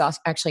boss who was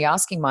actually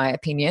asking my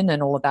opinion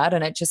and all of that.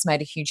 And it just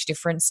made a huge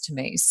difference to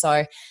me.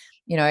 So,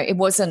 you know, it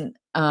wasn't,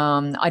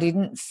 I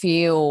didn't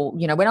feel,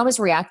 you know, when I was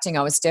reacting,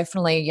 I was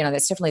definitely, you know,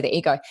 that's definitely the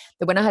ego.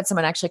 But when I had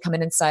someone actually come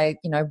in and say,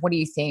 you know, what do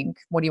you think?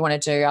 What do you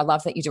want to do? I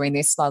love that you're doing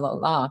this, la, la,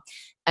 la.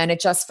 And it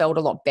just felt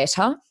a lot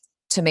better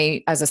to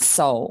me as a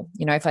soul.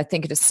 You know, if I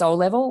think at a soul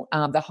level,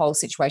 the whole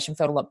situation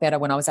felt a lot better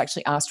when I was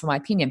actually asked for my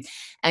opinion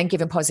and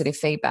given positive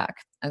feedback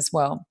as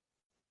well.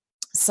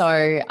 So,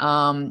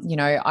 you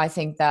know, I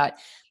think that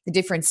the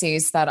difference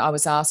is that I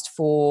was asked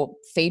for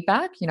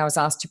feedback. You know, I was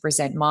asked to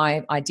present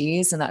my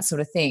ideas and that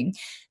sort of thing.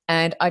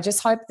 And I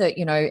just hope that,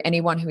 you know,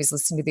 anyone who is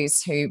listening to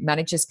this who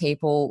manages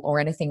people or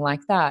anything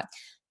like that,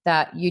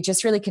 that you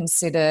just really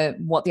consider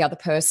what the other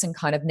person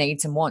kind of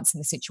needs and wants in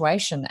the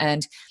situation.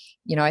 And,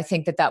 you know, I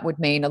think that that would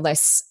mean a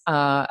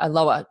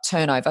lower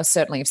turnover,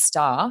 certainly of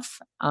staff,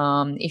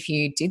 if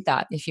you did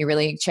that, if you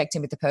really checked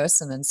in with the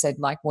person and said,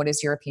 like, what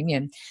is your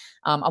opinion?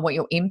 I want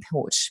your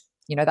input,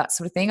 you know, that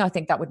sort of thing. I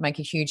think that would make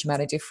a huge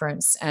amount of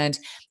difference. And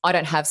I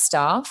don't have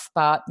staff,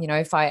 but, you know,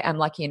 if I am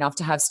lucky enough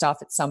to have staff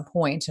at some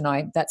point,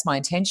 and that's my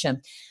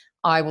intention,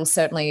 I will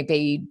certainly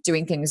be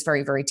doing things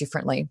very, very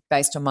differently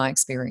based on my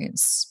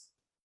experience.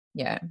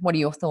 Yeah. What are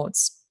your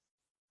thoughts?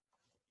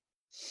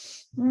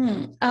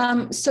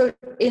 So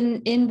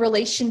in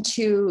relation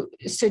to,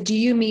 so do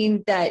you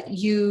mean that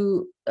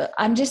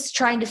I'm just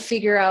trying to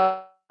figure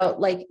out,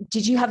 like,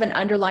 did you have an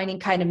underlining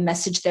kind of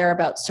message there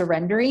about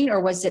surrendering, or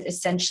was it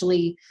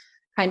essentially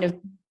kind of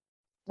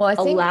I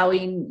think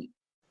allowing,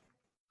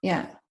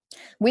 yeah.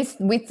 With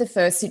the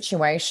first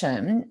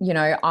situation, you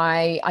know,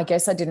 I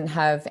guess I didn't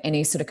have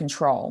any sort of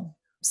control.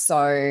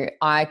 So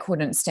I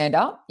couldn't stand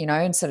up, you know,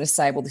 and sort of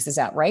say, well, this is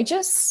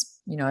outrageous.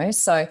 You know,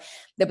 so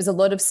there was a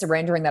lot of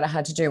surrendering that I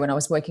had to do when I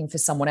was working for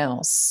someone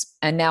else.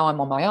 And now I'm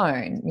on my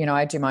own. You know,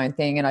 I do my own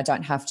thing and I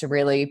don't have to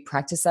really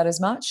practice that as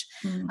much.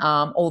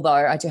 Although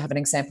I do have an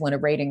example in a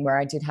reading where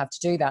I did have to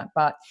do that.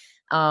 But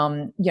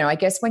I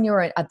guess when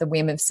you're at the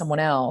whim of someone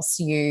else,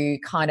 you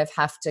kind of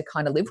have to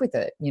kind of live with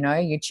it.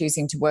 You're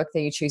choosing to work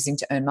there, you're choosing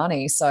to earn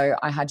money. So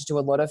I had to do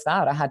a lot of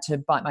that. I had to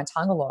bite my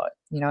tongue a lot,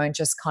 and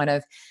just kind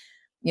of,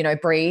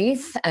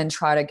 breathe and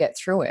try to get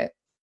through it.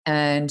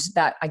 And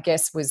that, I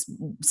guess, was,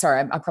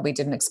 sorry, I probably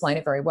didn't explain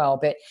it very well,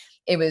 but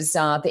it was,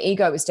 the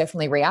ego was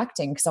definitely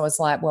reacting, because I was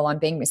like, well, I'm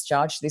being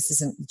misjudged. This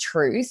isn't the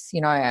truth.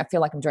 I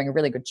feel like I'm doing a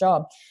really good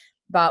job.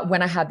 But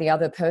when I had the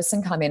other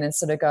person come in and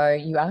sort of go,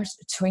 you are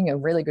doing a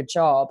really good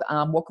job.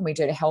 What can we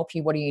do to help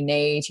you? What do you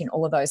need?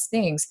 All of those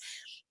things.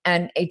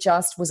 And it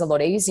just was a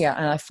lot easier.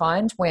 And I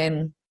find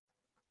when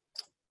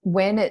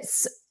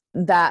it's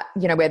that,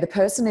 where the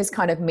person is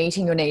kind of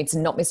meeting your needs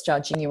and not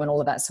misjudging you and all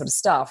of that sort of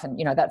stuff. And,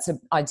 that's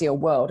an ideal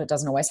world. It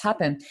doesn't always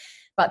happen,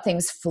 but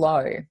things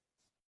flow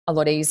a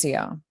lot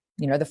easier.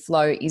 The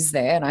flow is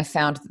there. And I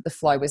found that the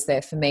flow was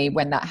there for me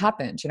when that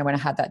happened, when I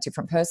had that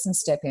different person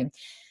step in.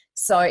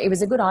 So it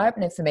was a good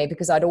eye-opener for me,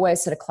 because I'd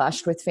always sort of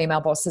clashed with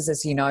female bosses,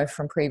 as you know,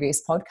 from previous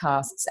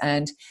podcasts.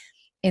 And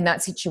in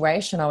that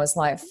situation, I was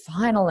like,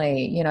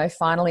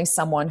 finally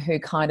someone who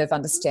kind of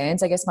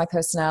understands, I guess, my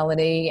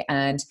personality,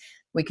 and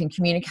we can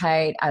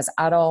communicate as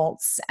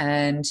adults.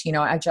 And,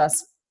 I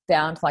just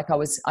found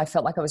I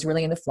felt like I was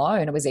really in the flow,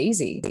 and it was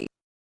easy,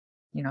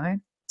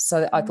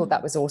 So I thought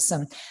that was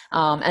awesome.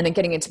 And then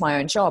getting into my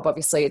own job,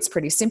 obviously it's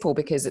pretty simple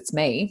because it's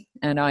me,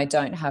 and I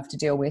don't have to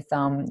deal with,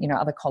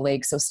 other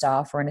colleagues or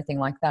staff or anything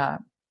like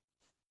that.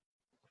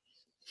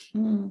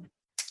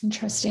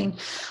 Interesting.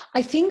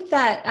 I think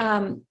that,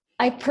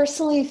 I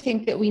personally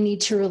think that we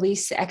need to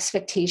release the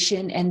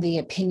expectation and the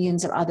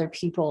opinions of other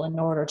people in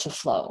order to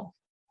flow.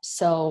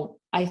 So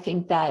I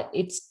think that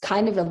it's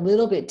kind of a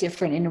little bit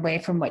different in a way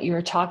from what you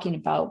were talking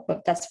about,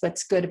 but that's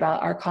what's good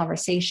about our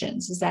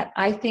conversations, is that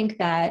I think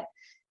that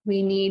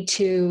we need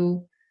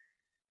to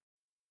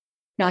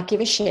not give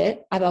a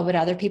shit about what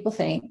other people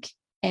think.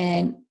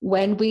 And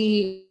when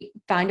we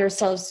find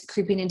ourselves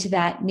creeping into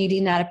that,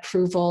 needing that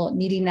approval,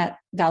 needing that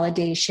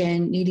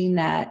validation, needing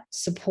that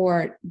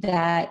support,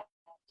 that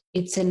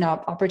it's an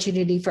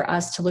opportunity for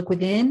us to look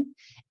within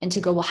and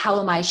to go, well, how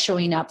am I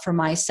showing up for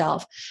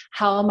myself?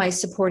 How am I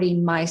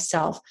supporting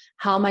myself?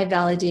 How am I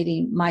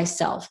validating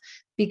myself?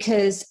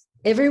 Because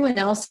everyone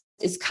else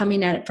is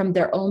coming at it from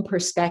their own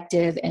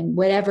perspective and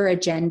whatever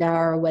agenda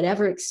or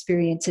whatever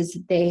experiences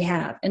they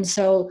have. And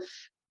so,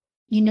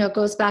 it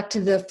goes back to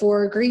the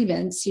 4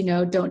 agreements,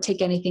 don't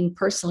take anything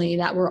personally,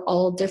 that we're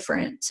all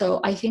different. So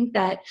I think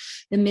that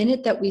the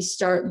minute that we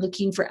start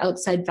looking for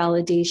outside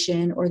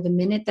validation, or the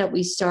minute that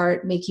we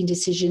start making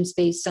decisions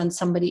based on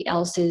somebody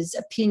else's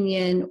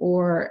opinion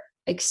or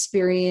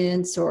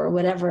experience or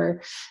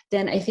whatever,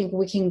 then I think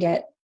we can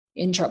get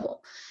in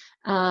trouble.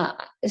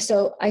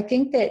 So I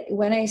think that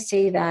when I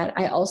say that,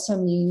 I also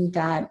mean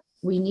that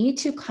we need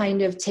to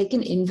kind of take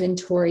an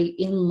inventory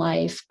in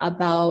life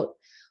about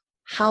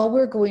how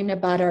we're going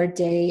about our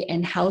day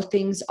and how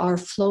things are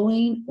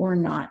flowing or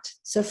not.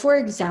 So for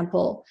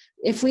example,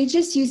 if we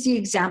just use the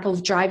example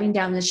of driving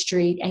down the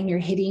street and you're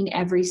hitting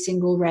every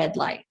single red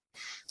light,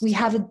 we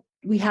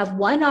have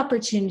one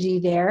opportunity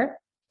there,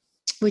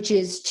 which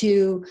is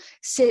to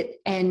sit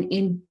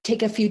and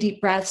take a few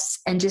deep breaths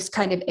and just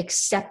kind of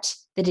accept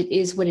that it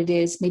is what it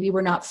is. Maybe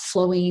we're not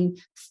flowing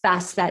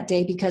fast that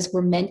day because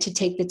we're meant to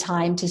take the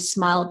time to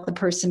smile at the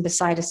person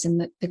beside us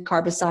in the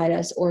car beside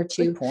us, or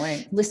to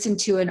listen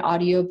to an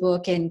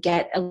audiobook and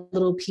get a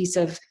little piece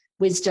of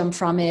wisdom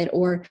from it,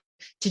 or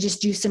to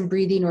just do some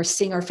breathing or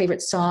sing our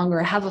favorite song,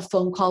 or have a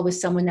phone call with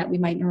someone that we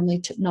might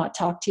normally not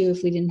talk to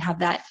if we didn't have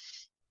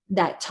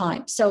that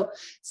time. So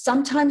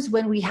sometimes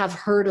when we have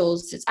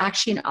hurdles, it's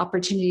actually an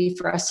opportunity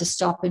for us to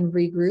stop and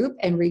regroup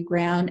and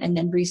reground and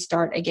then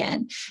restart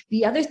again.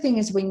 The other thing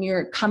is, when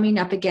you're coming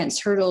up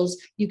against hurdles,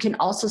 you can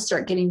also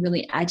start getting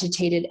really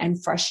agitated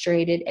and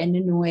frustrated and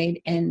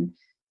annoyed and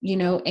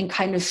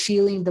kind of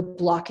feeling the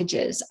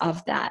blockages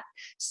of that.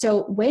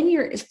 So when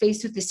you're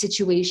faced with the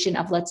situation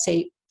of, let's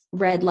say,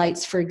 red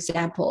lights, for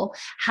example,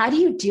 how do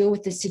you deal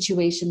with the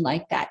situation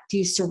like that? Do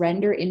you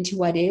surrender into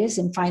what is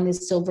and find the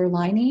silver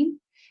lining?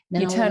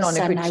 Then you turn on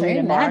a good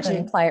tune, Lauren,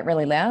 and play it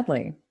really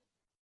loudly.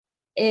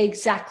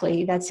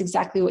 Exactly. That's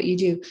exactly what you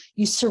do.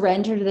 You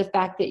surrender to the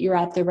fact that you're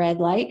at the red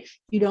light.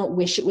 You don't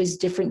wish it was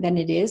different than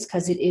it is,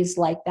 because it is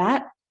like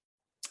that.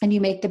 And you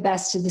make the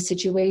best of the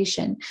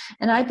situation.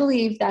 And I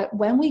believe that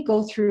when we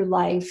go through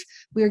life,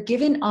 we're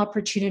given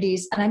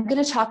opportunities. And I'm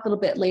going to talk a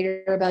little bit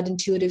later about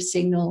intuitive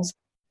signals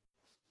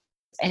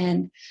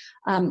and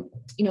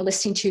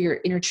listening to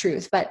your inner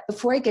truth. But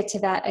before I get to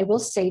that, I will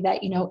say that,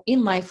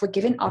 in life, we're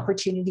given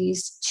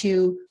opportunities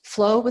to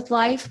flow with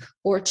life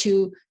or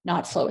to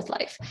not flow with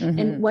life. Mm-hmm.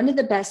 And one of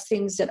the best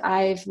things that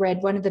I've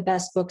read, one of the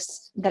best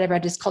books that I've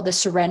read, is called The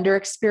Surrender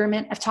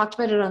Experiment. I've talked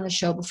about it on the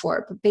show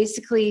before, but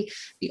basically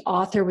the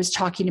author was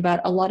talking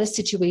about a lot of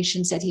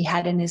situations that he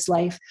had in his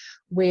life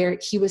where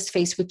he was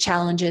faced with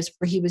challenges,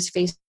 where he was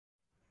faced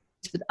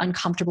with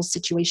uncomfortable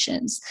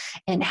situations,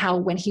 and how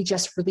when he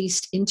just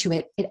released into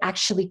it, it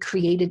actually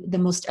created the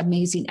most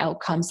amazing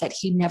outcomes that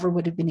he never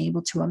would have been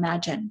able to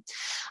imagine.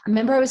 I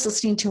remember I was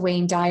listening to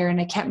Wayne Dyer, and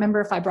I can't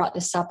remember if I brought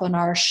this up on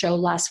our show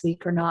last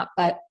week or not,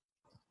 but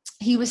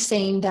he was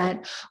saying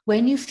that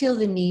when you feel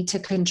the need to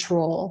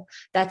control,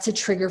 that's a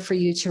trigger for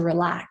you to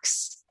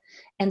relax.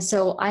 And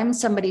so I'm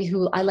somebody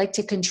who I like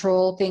to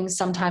control things.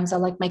 Sometimes I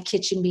like my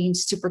kitchen being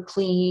super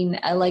clean.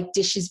 I like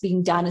dishes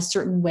being done a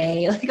certain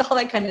way, like all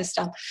that kind of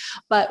stuff.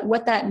 But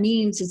what that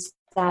means is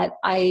that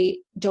I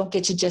don't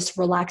get to just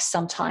relax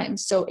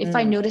sometimes. So if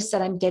I notice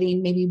that I'm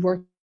getting maybe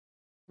worked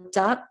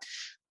up,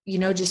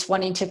 just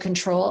wanting to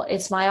control,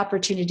 it's my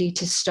opportunity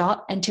to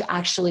stop and to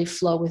actually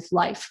flow with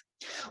life.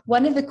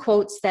 One of the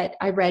quotes that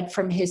I read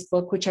from his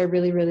book, which I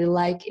really, really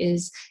like,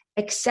 is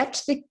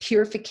accept the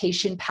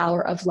purification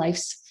power of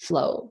life's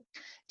flow.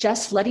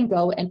 Just letting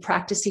go and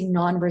practicing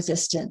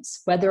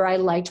non-resistance, whether I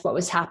liked what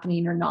was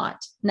happening or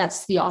not. And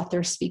that's the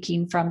author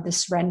speaking from the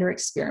surrender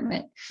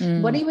experiment.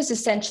 What he was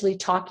essentially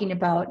talking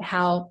about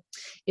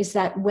is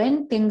that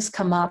when things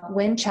come up,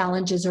 when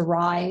challenges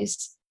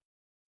arise,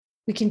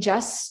 we can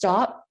just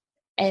stop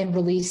and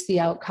release the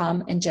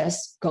outcome and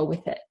just go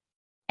with it.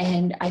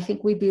 And I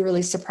think we'd be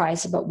really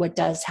surprised about what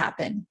does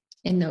happen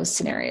in those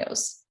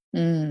scenarios.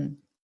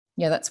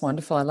 Yeah, that's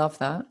wonderful. I love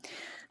that.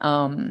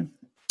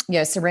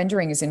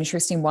 Surrendering is an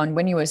interesting one.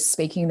 When you were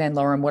speaking then,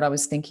 Lauren, what I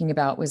was thinking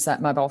about was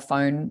that mobile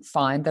phone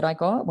fine that I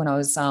got when I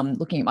was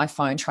looking at my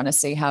phone, trying to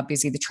see how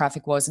busy the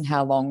traffic was and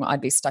how long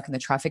I'd be stuck in the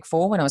traffic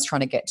for when I was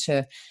trying to get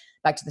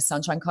back to the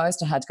Sunshine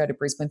Coast. I had to go to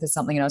Brisbane for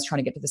something, and I was trying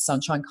to get to the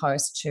Sunshine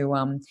Coast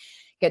to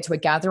get to a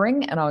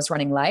gathering, and I was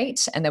running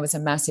late, and there was a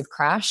massive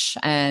crash,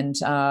 and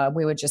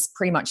we were just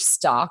pretty much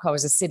stuck. I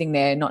was just sitting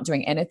there not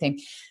doing anything.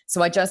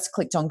 So I just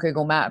clicked on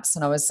Google Maps,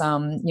 and I was,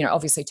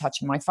 obviously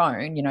touching my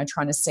phone,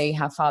 trying to see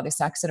how far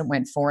this accident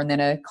went for. And then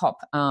a cop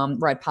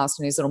rode past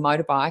on his little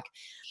motorbike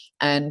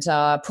and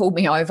pulled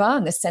me over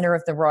in the center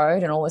of the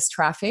road and all this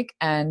traffic.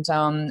 And,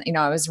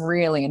 I was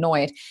really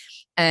annoyed.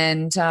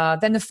 And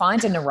then the fine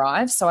didn't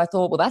arrive. So I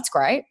thought, well, that's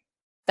great.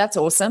 That's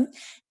awesome.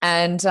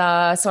 And so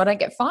I don't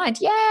get fined.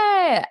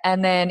 Yeah.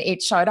 And then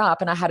it showed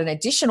up, and I had an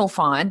additional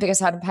fine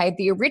because I hadn't paid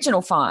the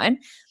original fine.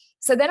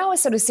 So then I was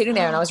sort of sitting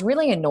there, and I was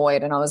really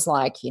annoyed, and I was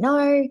like,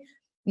 the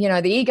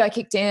ego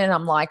kicked in.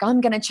 I'm like,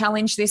 I'm going to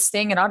challenge this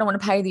thing, and I don't want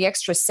to pay the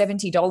extra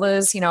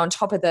 $70, on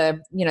top of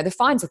the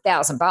fine's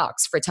 $1,000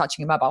 for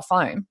touching a mobile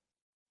phone,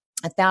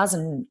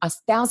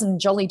 $1,000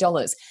 jolly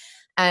dollars.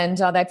 And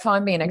they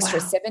fined me an extra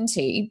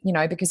 70,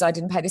 because I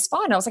didn't pay this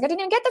fine. I was like, I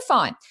didn't even get the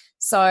fine.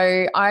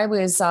 So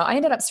I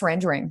ended up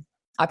surrendering.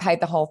 I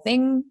paid the whole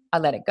thing. I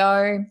let it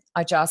go.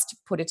 I just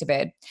put it to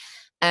bed.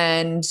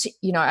 And,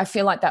 I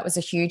feel like that was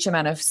a huge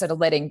amount of sort of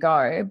letting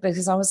go,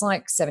 because I was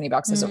like,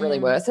 $70, is it really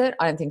worth it?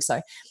 I don't think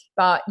so.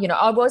 But,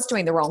 I was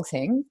doing the wrong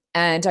thing,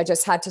 and I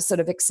just had to sort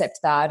of accept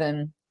that.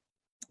 And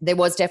there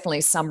was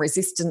definitely some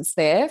resistance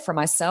there for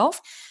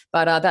myself.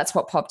 But that's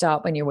what popped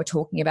up when you were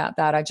talking about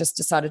that. I just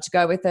decided to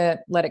go with it,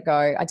 let it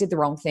go. I did the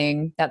wrong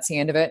thing. That's the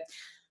end of it.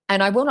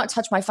 And I will not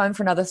touch my phone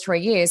for another 3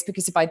 years,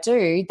 because if I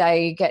do,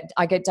 I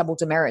get double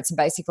demerits, and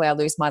basically I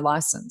lose my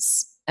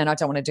license. And I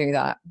don't want to do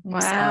that. Wow.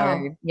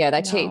 So,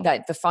 they cheat.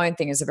 That the phone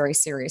thing is a very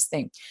serious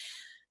thing.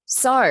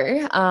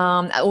 So,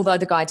 although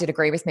the guy did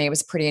agree with me, it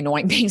was pretty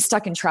annoying being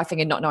stuck in traffic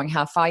and not knowing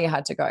how far you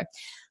had to go.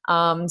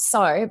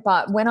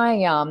 But when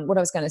what I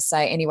was going to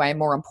say anyway,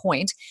 more on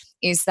point,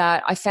 is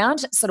that I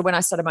found sort of when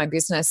I started my own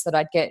business that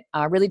I'd get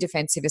really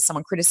defensive if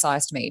someone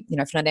criticized me,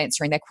 for not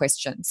answering their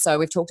question. So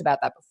we've talked about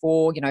that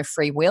before,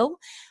 free will.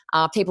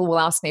 People will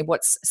ask me,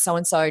 what's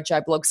so-and-so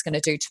Joe Bloggs going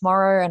to do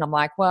tomorrow? And I'm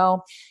like,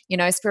 well,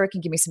 Spirit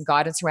can give me some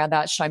guidance around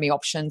that, show me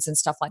options and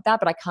stuff like that.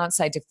 But I can't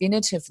say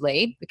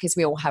definitively, because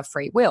we all have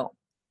free will.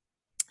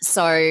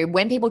 So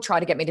when people try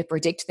to get me to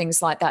predict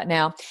things like that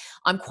now,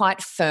 I'm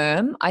quite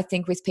firm, I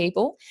think, with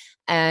people,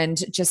 and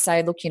just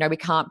say, look, we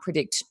can't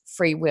predict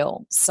free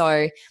will.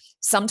 So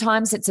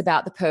sometimes it's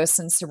about the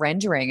person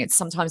surrendering. It's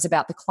sometimes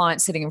about the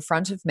client sitting in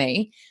front of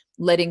me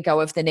letting go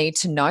of the need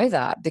to know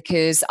that,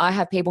 because I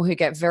have people who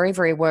get very,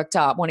 very worked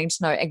up wanting to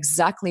know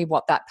exactly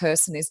what that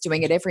person is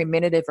doing at every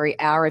minute, every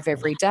hour of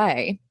every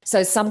day.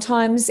 So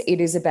sometimes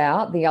it is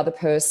about the other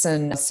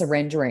person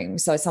surrendering.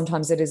 So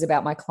sometimes it is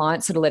about my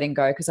client sort of letting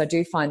go, because I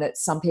do find that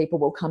some people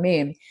will come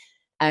in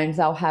and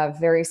they'll have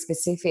very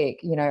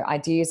specific,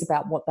 ideas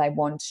about what they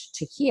want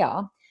to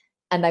hear,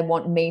 and they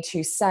want me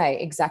to say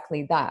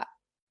exactly that.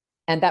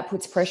 And that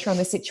puts pressure on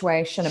the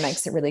situation and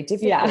makes it really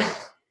difficult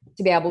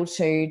to be able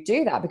to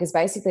do that, because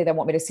basically they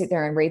want me to sit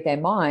there and read their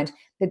mind,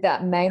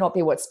 that may not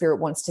be what Spirit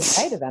wants to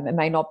say to them. It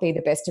may not be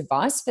the best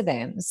advice for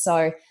them.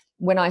 So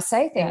when I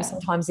say things,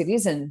 sometimes it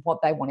isn't what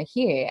they want to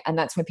hear, and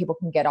that's when people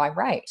can get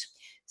irate.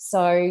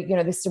 So,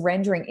 the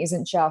surrendering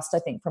isn't just, I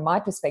think, from my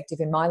perspective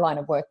in my line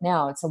of work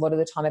now, it's a lot of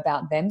the time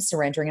about them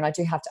surrendering, and I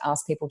do have to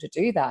ask people to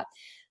do that.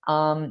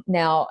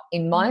 Now,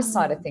 in my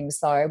side of things,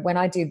 though, when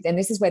I do, and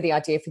this is where the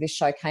idea for this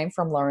show came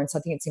from, Lauren, so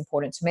I think it's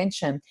important to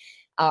mention,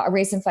 a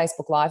recent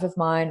Facebook Live of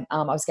mine.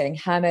 I was getting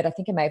hammered. I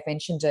think I may have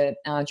mentioned it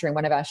during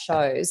one of our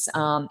shows.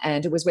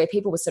 And it was where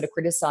people were sort of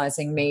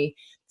criticizing me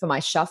for my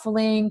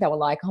shuffling. They were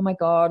like, oh my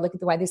God, look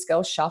at the way this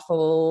girl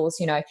shuffles.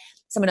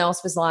 Someone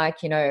else was like,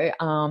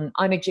 I'm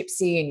a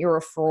gypsy and you're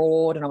a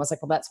fraud. And I was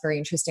like, well, that's very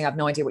interesting. I have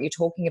no idea what you're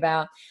talking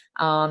about.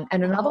 And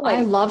another lady,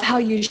 I love how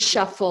you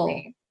shuffle.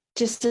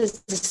 Just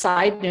as a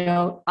side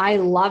note, I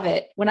love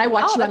it. When I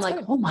watch you, I'm like,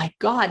 oh my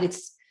God,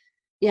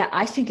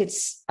 I think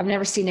I've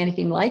never seen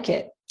anything like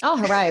it. Oh,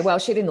 hooray. Well,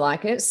 she didn't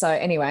like it. So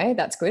anyway,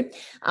 that's good.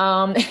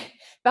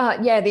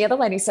 But yeah, the other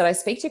lady said, I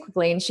speak too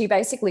quickly. And she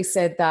basically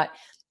said that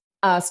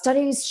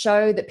studies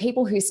show that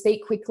people who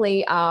speak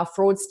quickly are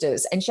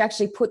fraudsters. And she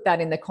actually put that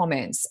in the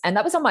comments. And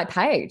that was on my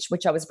page,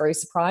 which I was very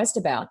surprised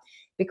about,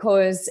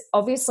 because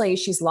obviously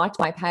she's liked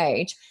my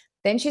page.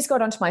 Then she's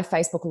got onto my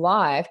Facebook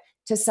Live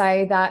to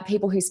say that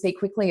people who speak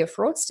quickly are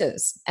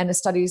fraudsters, and the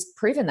study's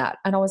proven that.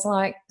 And I was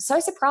like, so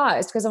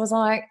surprised, because I was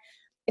like,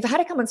 if I had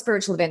to come on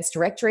Spiritual Events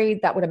Directory,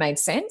 that would have made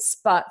sense.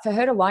 But for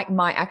her to like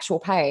my actual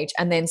page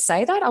and then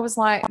say that, I was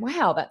like,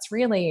 wow, that's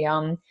really,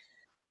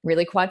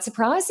 really quite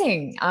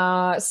surprising.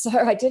 So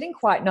I didn't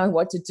quite know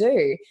what to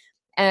do.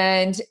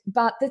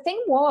 But the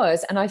thing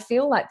was, and I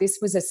feel like this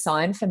was a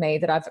sign for me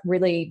that I've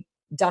really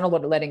done a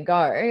lot of letting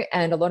go.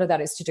 And a lot of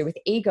that is to do with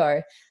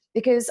ego,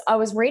 because I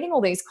was reading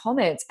all these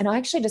comments and I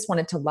actually just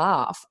wanted to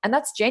laugh. And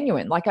that's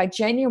genuine. Like, I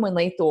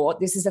genuinely thought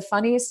this is the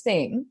funniest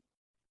thing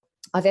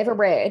I've ever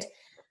read.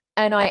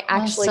 And I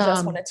actually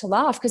just wanted to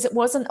laugh because it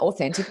wasn't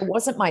authentic. It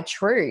wasn't my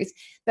truth,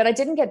 but I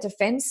didn't get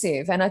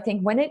defensive. And I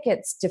think when we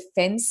get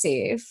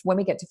defensive,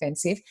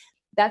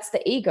 that's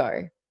the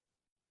ego.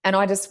 And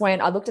I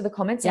looked at the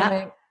comments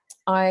and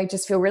I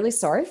just feel really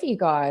sorry for you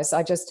guys.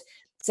 I just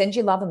send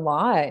you love and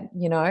light.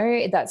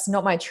 That's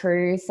not my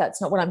truth.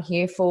 That's not what I'm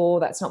here for.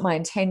 That's not my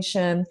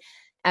intention.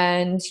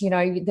 And,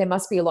 there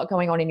must be a lot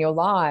going on in your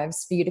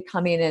lives for you to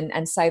come in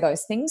and say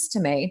those things to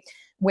me,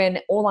 when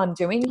all I'm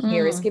doing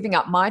here is giving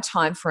up my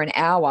time for an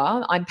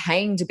hour. I'm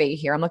paying to be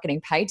here. I'm not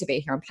getting paid to be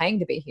here. I'm paying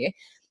to be here.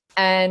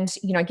 And,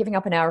 giving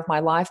up an hour of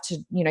my life to,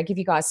 give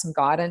you guys some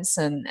guidance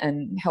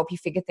and help you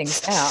figure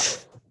things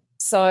out.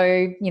 So,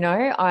 it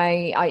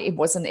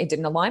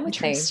didn't align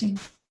with me.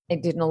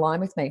 It didn't align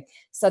with me.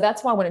 So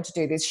that's why I wanted to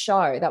do this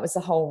show. That was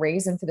the whole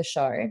reason for the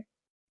show,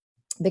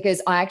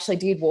 because I actually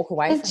did walk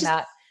away from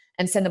that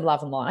and send them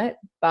love and light.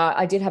 But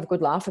I did have a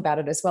good laugh about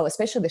it as well,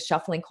 especially the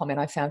shuffling comment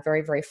I found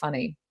very, very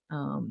funny,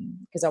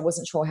 because I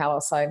wasn't sure how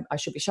else I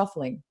should be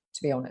shuffling,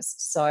 to be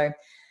honest. So,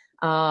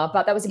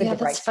 but that was a bit of a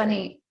break. That's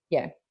funny.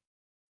 Yeah.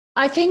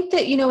 I think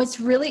that, what's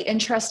really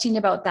interesting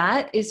about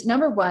that is,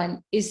 number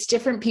one, is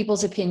different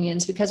people's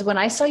opinions, because when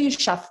I saw you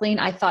shuffling,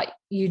 I thought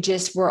you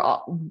just were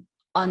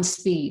on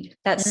speed.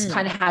 That's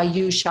kind of how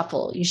you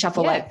shuffle. You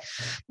shuffle like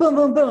boom,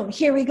 boom, boom.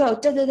 Here we go.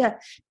 Da, da, da.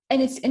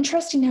 And it's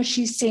interesting how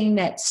she's saying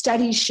that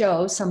studies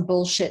show some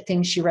bullshit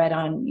thing she read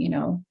on,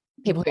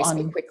 people who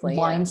speak quickly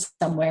online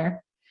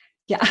somewhere.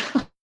 Yeah.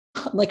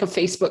 Like a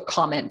Facebook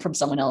comment from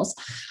someone else.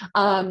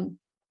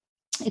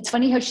 It's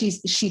funny how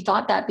she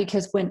thought that,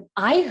 because when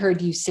I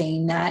heard you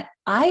saying that,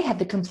 I had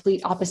the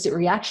complete opposite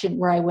reaction,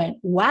 where I went,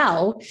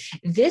 wow,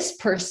 this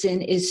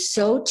person is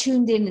so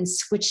tuned in and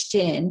switched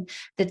in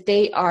that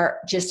they are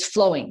just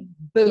flowing.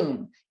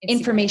 Boom.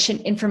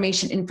 Information.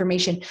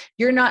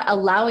 You're not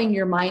allowing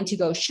your mind to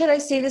go, should I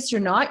say this or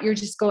not? You're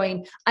just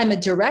going, I'm a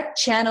direct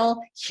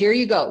channel. Here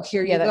you go.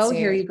 Here you go.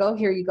 Here you go.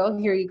 Here you go.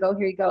 Here you go.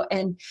 Here you go.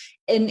 And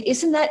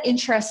isn't that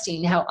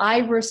interesting how I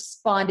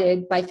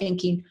responded by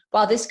thinking,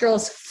 wow, this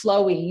girl's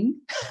flowing.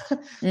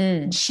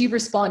 She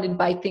responded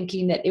by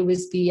thinking that it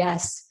was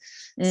BS.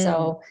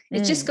 So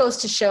it just goes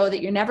to show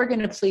that you're never going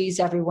to please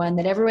everyone,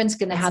 that everyone's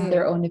going to have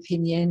their own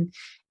opinion,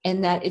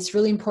 and that it's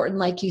really important,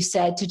 like you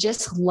said, to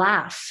just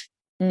laugh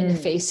in the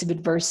face of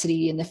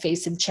adversity, in the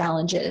face of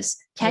challenges.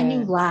 Can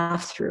you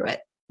laugh through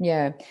it?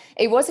 Yeah,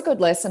 it was a good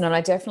lesson. And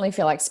I definitely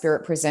feel like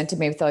Spirit presented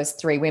me with those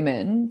three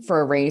women for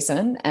a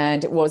reason.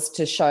 And it was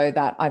to show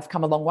that I've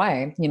come a long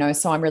way,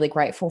 so I'm really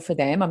grateful for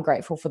them. I'm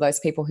grateful for those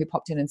people who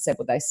popped in and said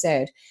what they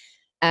said.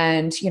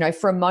 And,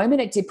 for a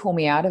moment, it did pull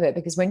me out of it,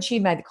 because when she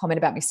made the comment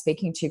about me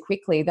speaking too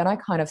quickly, then I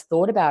kind of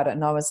thought about it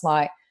and I was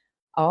like,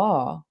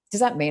 oh,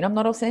 does that mean I'm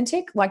not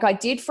authentic? Like, I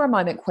did for a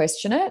moment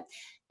question it.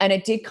 And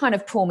it did kind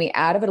of pull me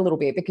out of it a little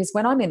bit, because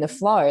when I'm in the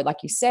flow, like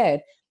you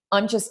said,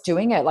 I'm just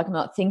doing it. Like, I'm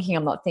not thinking.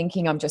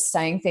 I'm just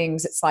saying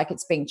things. It's like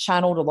it's being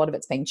channeled. A lot of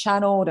it's being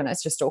channeled and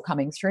it's just all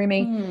coming through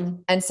me.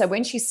 And so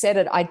when she said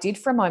it, I did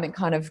for a moment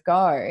kind of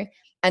go,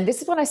 and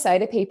this is what I say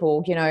to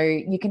people,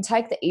 you can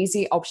take the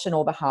easy option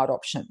or the hard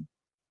option.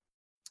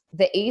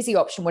 The easy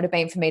option would have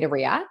been for me to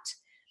react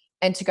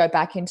and to go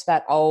back into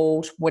that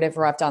old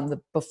whatever I've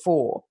done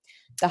before.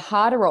 The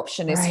harder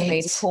option is for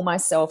me to pull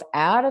myself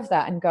out of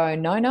that and go,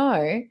 no,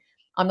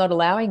 I'm not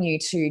allowing you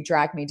to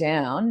drag me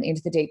down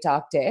into the deep,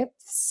 dark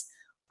depths.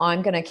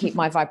 I'm going to keep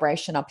my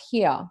vibration up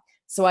here.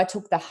 So I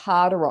took the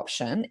harder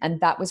option, and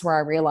that was where I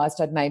realized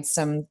I'd made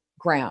some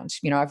ground.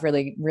 I've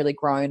really, really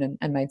grown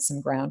and made some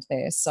ground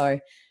there. So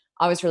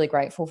I was really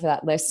grateful for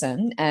that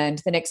lesson. And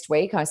the next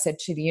week I said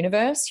to the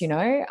universe,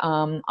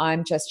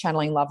 I'm just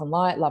channeling love and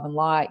light,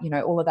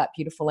 all of that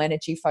beautiful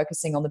energy,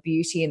 focusing on the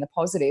beauty and the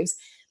positives.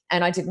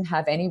 And I didn't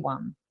have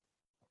anyone.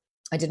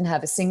 I didn't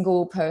have a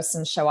single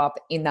person show up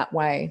in that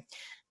way.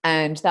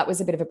 And that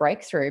was a bit of a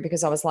breakthrough,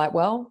 because I was like,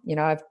 well,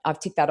 I've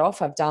ticked that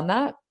off. I've done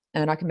that,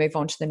 and I can move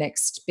on to the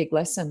next big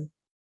lesson.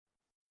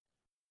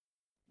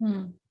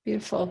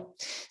 Beautiful.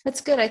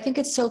 That's good. I think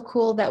it's so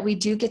cool that we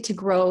do get to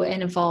grow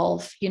and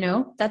evolve,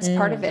 that's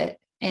part of it.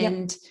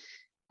 And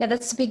yeah,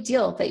 that's a big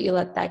deal that you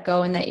let that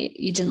go and that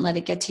you didn't let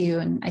it get to you.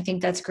 And I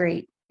think that's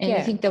great. And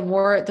I think the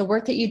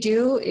work that you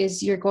do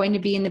is you're going to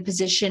be in the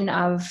position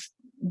of,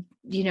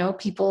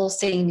 people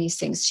saying these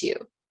things to you.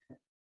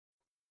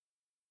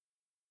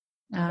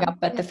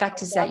 But the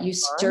fact is that you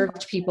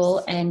served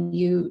people and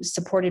you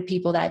supported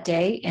people that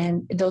day.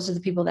 And those are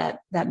the people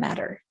that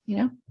matter,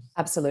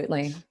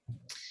 Absolutely.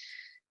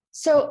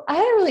 So I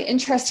had a really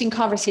interesting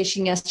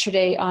conversation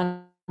yesterday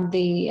on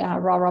the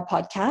Raw Raw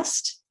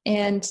podcast.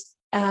 And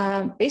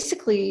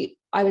basically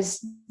I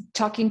was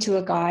talking to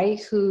a guy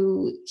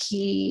who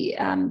he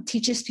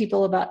teaches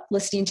people about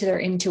listening to their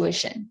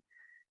intuition.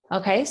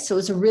 Okay. So it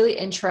was a really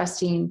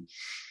interesting,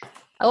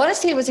 I want to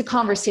say it was a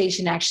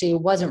conversation. Actually,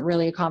 it wasn't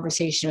really a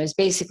conversation. It was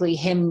basically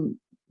him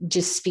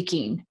just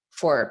speaking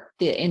for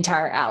the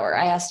entire hour.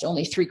 I asked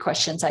only 3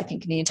 questions, I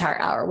think, in the entire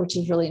hour, which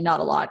is really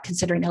not a lot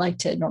considering I like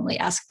to normally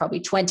ask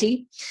probably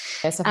 20.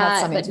 Yes, I've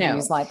had some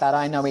interviews like that.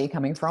 I know where you're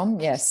coming from.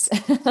 Yes.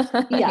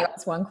 Yeah.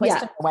 That's one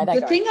question. Yeah.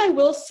 The thing I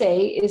will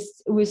say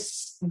is it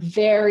was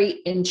very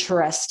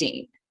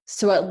interesting.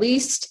 So at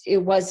least it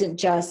wasn't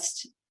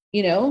just,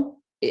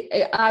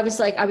 I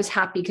was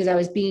happy because I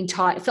was being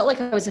taught. It felt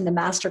like I was in the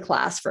master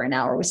class for an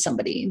hour with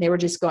somebody, and they were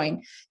just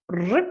going,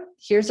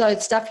 here's all the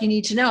stuff you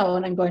need to know.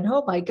 And I'm going,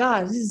 oh my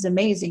God, this is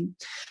amazing.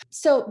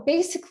 So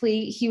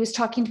basically he was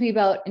talking to me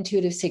about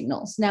intuitive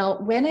signals. Now,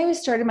 when I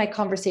started my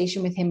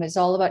conversation with him, it was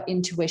all about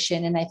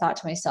intuition. And I thought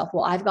to myself,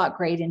 well, I've got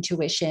great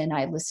intuition.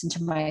 I listen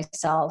to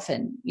myself.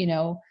 And,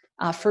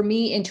 for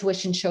me,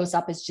 intuition shows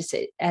up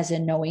as a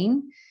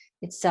knowing.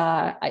 It's,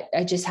 I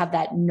just have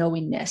that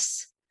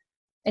knowingness.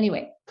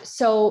 Anyway,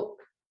 so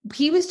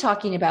he was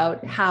talking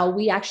about how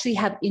we actually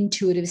have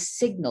intuitive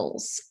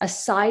signals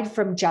aside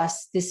from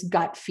just this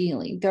gut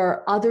feeling. There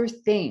are other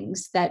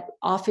things that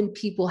often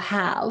people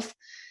have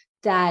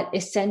that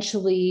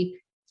essentially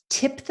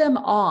tip them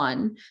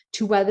on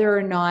to whether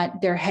or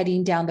not they're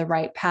heading down the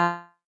right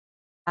path,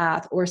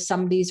 or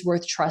somebody's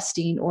worth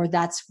trusting, or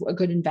that's a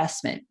good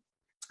investment.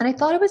 And I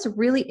thought it was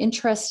really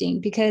interesting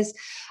because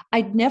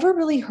I'd never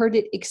really heard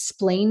it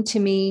explained to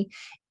me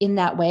in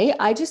that way.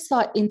 I just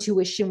thought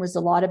intuition was a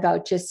lot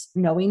about just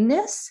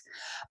knowingness,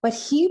 but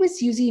he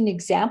was using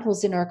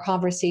examples in our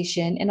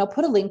conversation, and I'll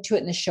put a link to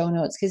it in the show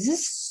notes because this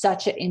is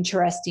such an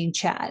interesting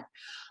chat.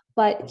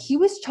 But he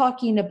was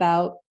talking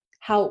about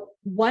how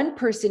one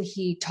person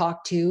he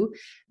talked to,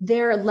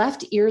 their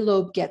left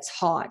earlobe gets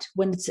hot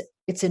when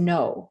it's a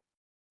no.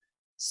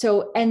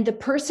 So, and the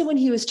person, when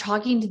he was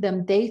talking to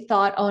them, they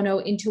thought, oh no,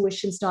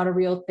 intuition's not a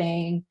real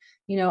thing.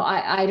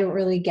 I don't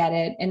really get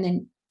it.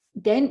 And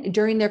then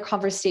during their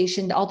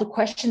conversation, all the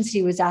questions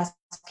he was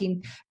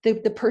asking,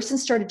 the person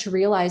started to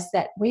realize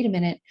that, wait a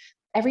minute,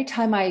 every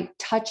time I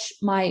touch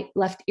my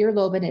left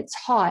earlobe and it's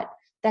hot,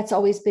 that's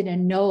always been a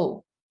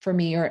no for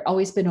me, or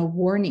always been a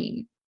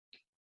warning.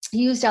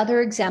 He used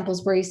other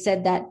examples where he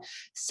said that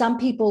some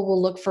people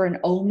will look for an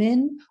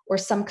omen or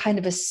some kind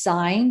of a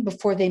sign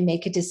before they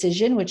make a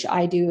decision, which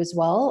I do as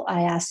well.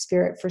 I ask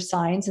spirit for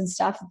signs and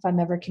stuff if I'm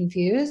ever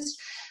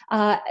confused.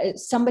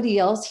 Somebody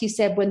else, he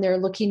said, when they're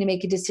looking to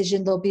make a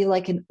decision, there'll be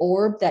like an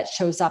orb that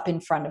shows up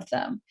in front of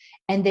them,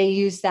 and they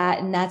use that,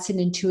 and that's an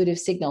intuitive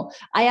signal.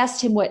 I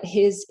asked him what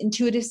his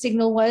intuitive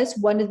signal was.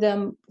 One of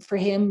them for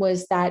him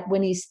was that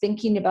when he's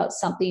thinking about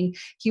something,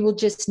 he will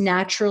just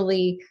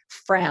naturally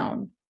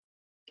frown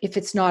if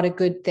it's not a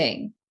good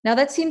thing. Now,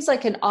 that seems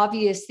like an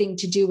obvious thing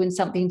to do when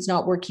something's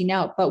not working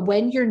out, but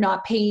when you're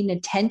not paying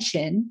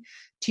attention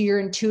to your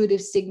intuitive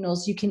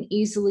signals, you can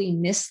easily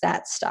miss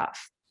that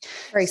stuff.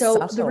 Very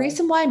subtle. The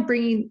reason why I'm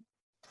bringing,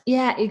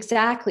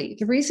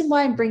 the reason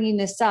why I'm bringing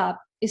this up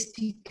is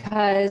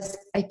because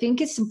I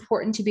think it's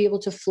important to be able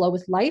to flow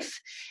with life.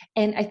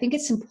 And I think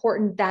it's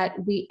important that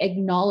we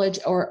acknowledge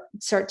or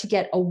start to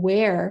get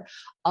aware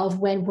of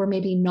when we're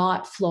maybe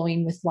not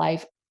flowing with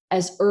life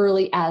as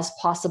early as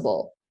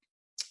possible.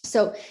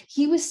 So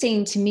he was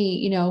saying to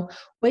me,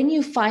 when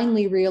you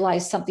finally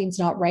realize something's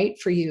not right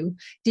for you,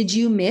 did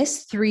you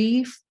miss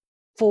 3,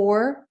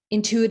 4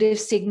 intuitive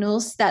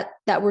signals that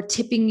were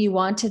tipping you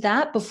onto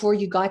that before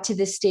you got to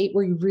this state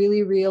where you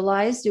really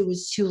realized it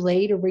was too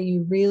late, or where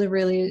you really,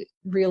 really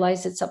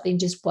realized that something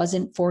just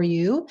wasn't for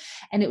you?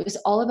 And it was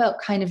all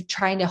about kind of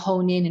trying to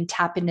hone in and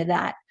tap into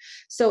that.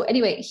 So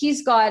anyway,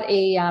 he's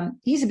a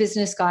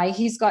business guy.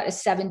 He's got a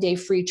 7-day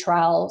free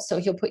trial, so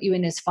he'll put you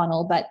in his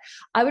funnel. But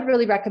I would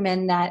really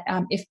recommend that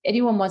if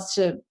anyone wants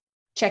to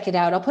check it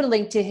out, I'll put a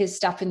link to his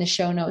stuff in the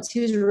show notes. He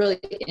was really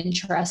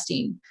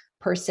interesting.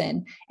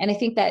 person. And I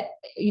think that,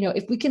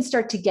 if we can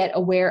start to get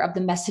aware of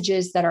the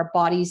messages that our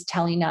body's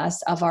telling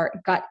us, of our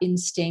gut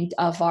instinct,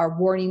 of our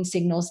warning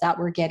signals that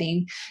we're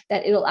getting,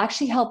 that it'll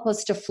actually help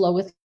us to flow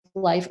with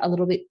life a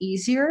little bit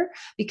easier,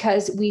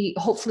 because we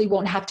hopefully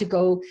won't have to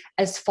go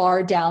as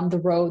far down the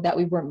road that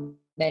we weren't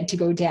meant to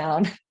go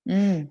down.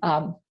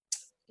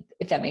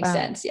 If that makes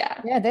sense.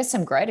 Yeah, there's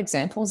some great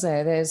examples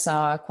there. There's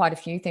quite a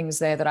few things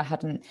there that I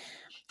hadn't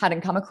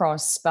come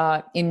across,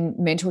 but in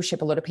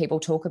mentorship, a lot of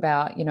people talk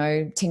about,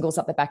 tingles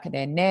up the back of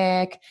their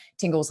neck,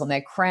 tingles on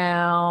their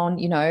crown,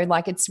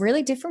 like it's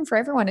really different for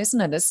everyone,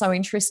 isn't it? It's so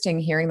interesting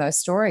hearing those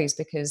stories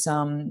because,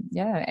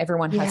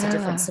 everyone has a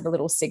different sort of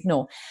little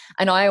signal.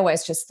 And I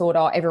always just thought,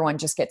 everyone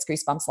just gets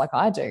goosebumps like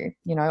I do,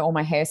 all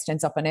my hair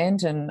stands up on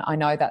end. And I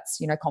know that's,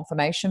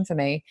 confirmation for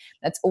me.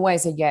 That's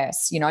always a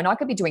yes, and I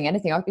could be doing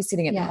anything. I could be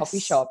sitting at the coffee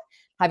shop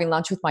having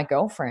lunch with my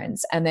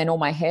girlfriends, and then all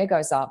my hair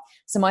goes up.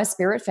 So my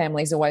spirit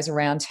family is always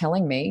around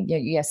telling me,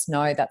 yes,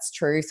 no, that's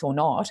truth or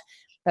not.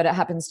 But it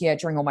happens,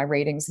 during all my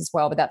readings as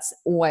well. But that's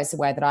always the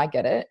way that I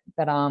get it.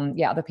 But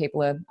other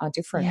people are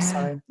different. Yeah.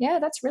 So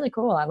that's really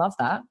cool. I love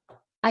that.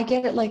 I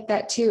get it like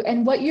that too.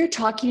 And what you're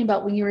talking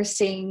about when you were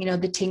saying,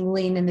 the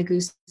tingling and the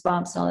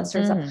goosebumps and all that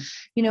sort of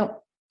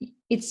stuff,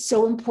 it's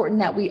so important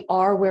that we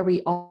are where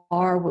we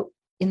are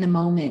in the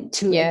moment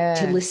to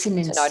listen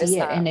and see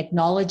it and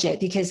acknowledge it.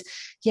 Because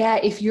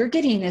if you're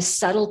getting a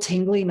subtle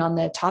tingling on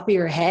the top of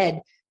your head,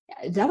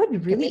 that would be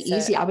really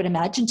easy, I would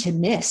imagine, to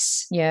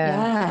miss.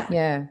 Yep.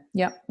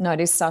 No,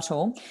 it is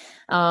subtle.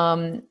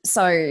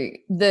 So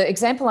the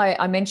example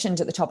I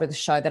mentioned at the top of the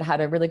show that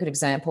had a really good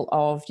example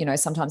of,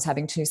 sometimes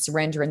having to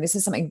surrender. And this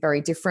is something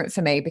very different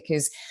for me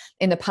because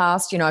in the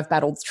past, I've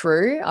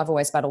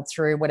always battled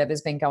through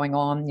whatever's been going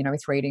on,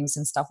 with readings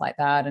and stuff like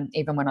that. And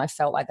even when I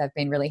felt like they've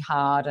been really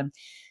hard. And,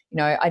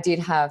 I did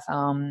have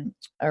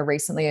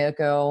recently a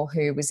girl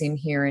who was in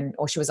here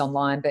or she was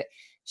online, but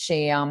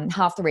she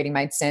half the reading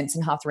made sense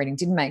and half the reading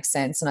didn't make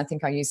sense. And I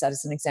think I used that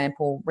as an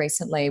example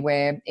recently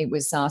where it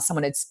was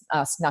someone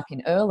had snuck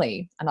in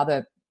early,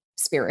 another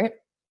spirit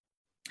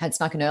had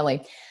snuck in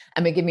early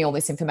and would give me all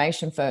this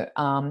information for,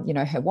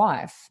 her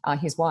wife,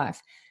 his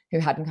wife, who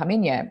hadn't come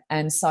in yet.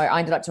 And so I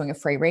ended up doing a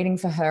free reading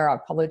for her. I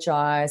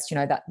apologized,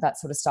 that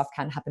sort of stuff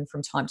can happen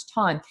from time to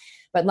time.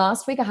 But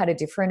last week I had a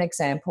different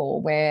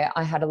example where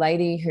I had a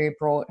lady who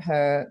brought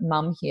her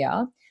mum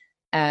here.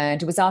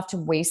 And it was after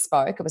we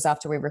spoke. It was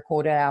after we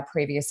recorded our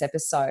previous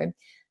episode.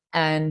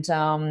 And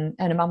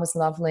her mum was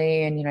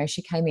lovely. And,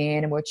 she came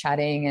in and we were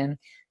chatting and,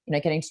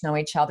 getting to know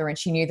each other. And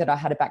she knew that I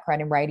had a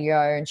background in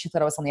radio and she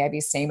thought I was on the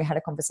ABC. And we had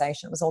a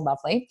conversation. It was all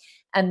lovely.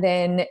 And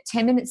then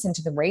 10 minutes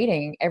into the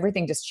reading,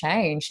 everything just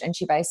changed. And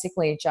she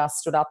basically just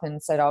stood up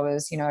and said I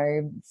was,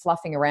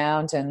 fluffing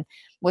around and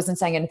wasn't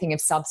saying anything of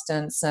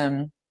substance.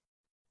 And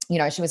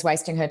she was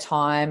wasting her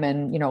time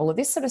and, all of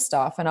this sort of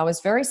stuff. And I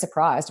was very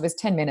surprised. It was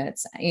 10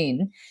 minutes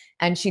in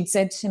and she'd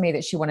said to me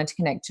that she wanted to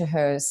connect to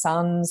her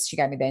sons. She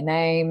gave me their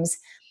names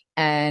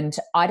and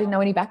I didn't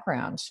know any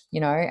background,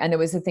 and there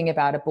was a thing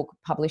about a book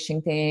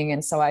publishing thing.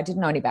 And so I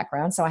didn't know any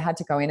background. So I had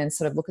to go in and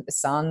sort of look at the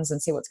sons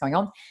and see what's going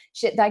on.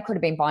 They could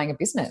have been buying a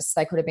business.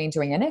 They could have been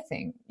doing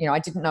anything. I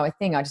didn't know a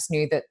thing. I just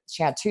knew that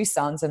she had 2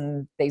 sons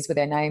and these were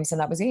their names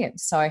and that was it.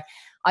 So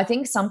I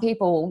think some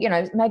people,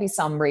 maybe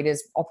some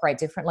readers operate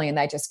differently and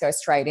they just go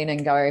straight in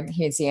and go,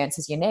 here's the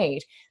answers you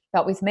need.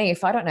 But with me,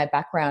 if I don't know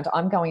background,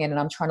 I'm going in and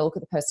I'm trying to look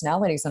at the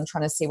personalities. I'm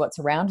trying to see what's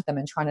around them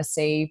and trying to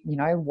see,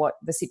 what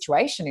the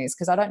situation is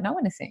because I don't know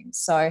anything.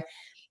 So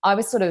I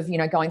was sort of,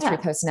 going through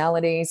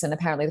personalities and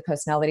apparently the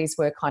personalities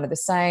were kind of the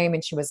same.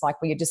 And she was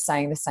like, well, you're just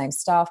saying the same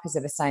stuff because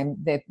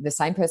they're the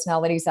same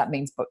personalities. That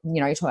means,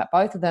 you're talking about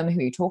both of them. Who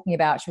are you talking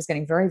about? She was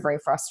getting very, very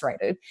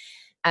frustrated.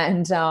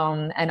 And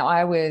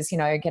I was,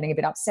 getting a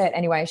bit upset.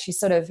 Anyway, she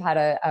sort of had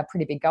a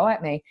pretty big go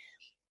at me.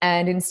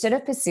 And instead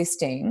of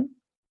persisting,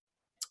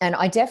 and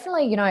I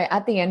definitely,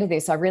 at the end of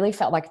this, I really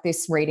felt like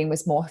this reading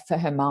was more for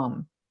her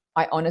mum.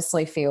 I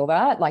honestly feel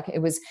that. Like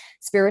it was,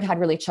 Spirit had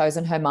really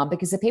chosen her mum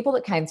because the people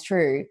that came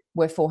through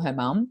were for her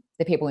mum,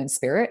 the people in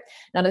Spirit.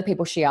 None of the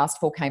people she asked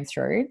for came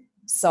through.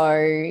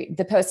 So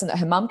the person that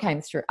her mum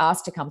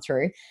asked to come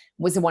through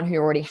was the one who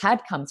already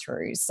had come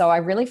through. So I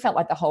really felt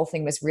like the whole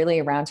thing was really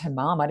around her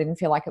mum. I didn't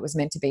feel like it was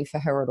meant to be for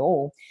her at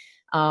all,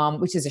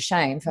 which is a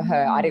shame for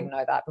her. I didn't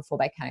know that before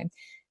they came.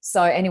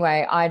 So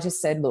anyway, I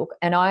just said, look,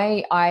 and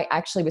I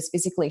actually was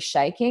physically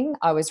shaking.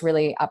 I was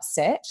really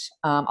upset.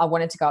 I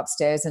wanted to go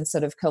upstairs and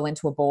sort of curl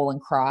into a ball and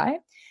cry.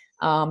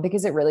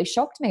 Because it really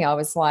shocked me. I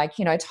was like,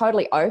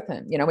 totally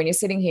open. When you're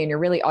sitting here and you're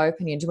really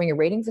open, you're doing a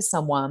reading for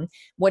someone,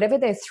 whatever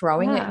they're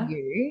throwing at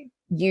you,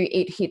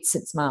 it hits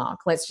its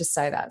mark. Let's just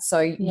say that.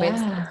 So when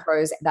someone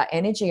throws that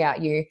energy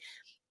at you,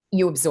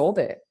 you absorb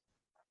it.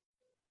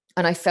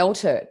 And I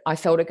felt it. I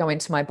felt it go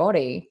into my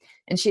body.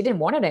 And she didn't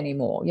want it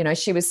anymore.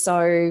 She was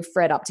so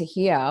fed up to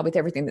here with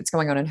everything that's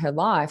going on in her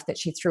life that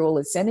she threw all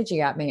this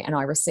energy at me and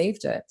I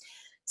received it.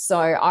 So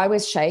I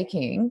was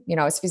shaking,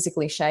 I was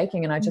physically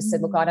shaking and I just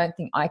said, look, I don't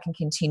think I can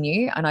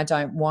continue and I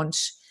don't want,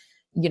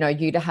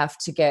 you to have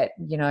to get,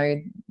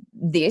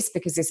 this,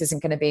 because this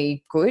isn't going to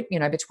be good,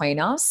 between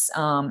us.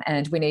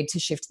 And we need to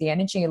shift the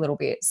energy a little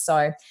bit.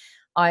 So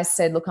I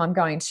said, look, I'm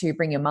going to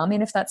bring your mum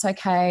in if that's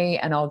okay.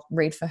 And I'll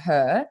read for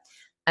her.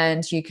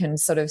 And you can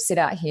sort of sit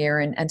out here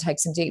and take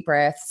some deep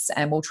breaths,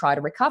 and we'll try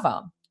to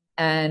recover.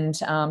 And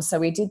so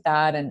we did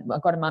that, and I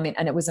got a mum in,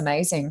 and it was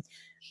amazing.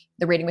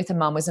 The reading with the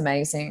mum was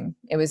amazing.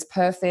 It was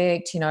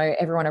perfect.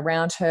 Everyone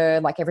around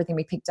her, like everything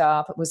we picked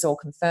up, it was all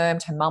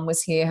confirmed. Her mum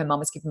was here. Her mum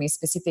was giving me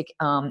specific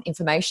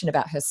information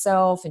about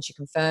herself, and she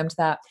confirmed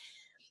that.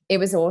 It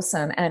was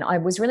awesome. And I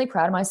was really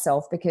proud of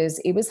myself, because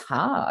it was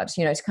hard,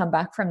 to come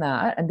back from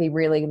that and be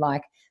really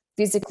like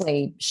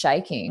physically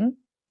shaking.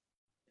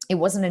 It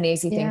wasn't an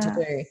easy thing to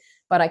do,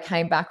 but I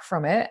came back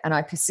from it, and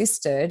I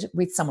persisted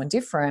with someone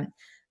different.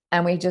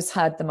 And we just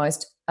had the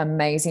most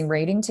amazing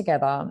reading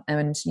together,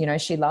 and,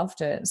 she loved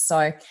it.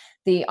 So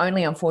the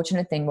only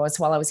unfortunate thing was,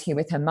 while I was here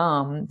with her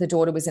mum, the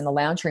daughter was in the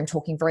lounge room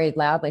talking very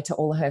loudly to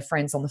all of her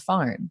friends on the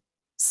phone.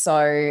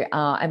 So,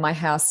 and my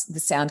house, the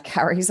sound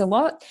carries a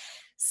lot.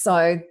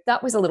 So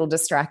that was a little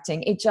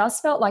distracting. It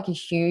just felt like a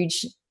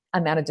huge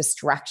amount of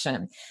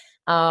distraction.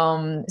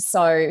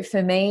 So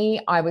for me,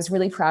 I was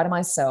really proud of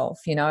myself.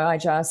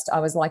 I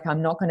was like,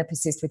 I'm not going to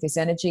persist with this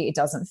energy. It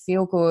doesn't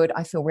feel good.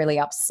 I feel really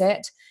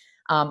upset.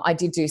 I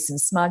did do some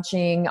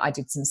smudging. I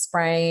did some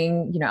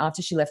spraying,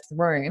 after she left the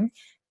room,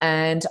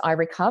 and I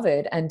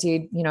recovered and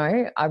did,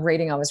 a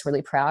reading I was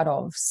really proud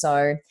of.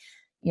 So,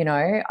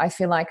 I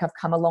feel like I've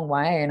come a long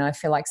way, and I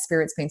feel like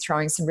Spirit's been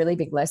throwing some really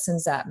big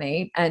lessons at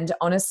me. And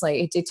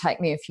honestly, it did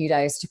take me a few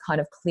days to kind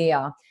of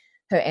clear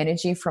her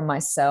energy from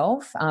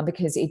myself,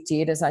 because it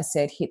did, as I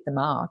said, hit the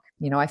mark.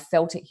 I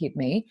felt it hit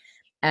me.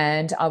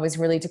 And I was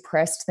really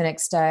depressed the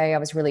next day. I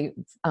was really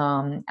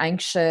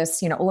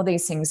anxious, all of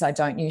these things I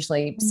don't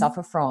usually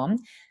suffer from.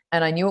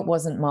 And I knew it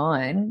wasn't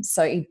mine.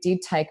 So it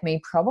did take me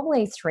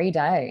probably 3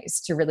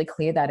 days to really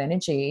clear that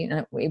energy.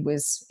 And it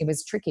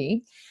was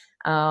tricky.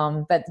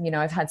 But,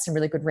 I've had some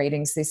really good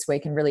readings this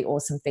week and really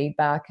awesome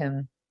feedback.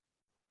 And,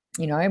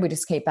 we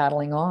just keep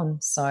battling on.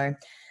 So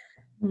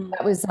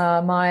that was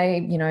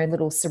my,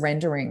 little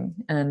surrendering.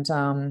 And,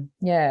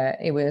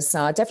 it was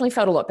definitely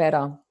felt a lot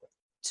better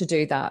to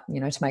do that,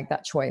 to make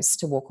that choice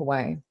to walk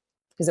away,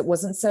 because it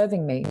wasn't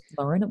serving me,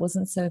 Lauren. It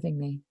wasn't serving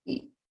me.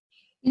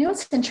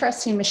 What's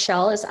interesting,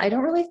 Michelle, is I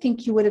don't really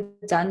think you would have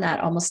done that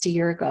almost a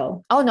year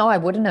ago. Oh, no, I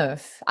wouldn't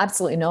have.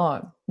 Absolutely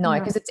not. No,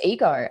 because it's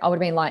ego. I would have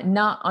been like,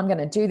 nah, I'm going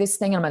to do this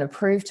thing. I'm going to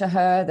prove to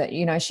her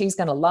that, she's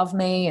going to love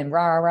me and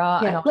rah, rah,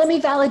 rah. Yeah. Let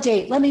me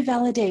validate. Yeah, let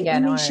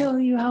me show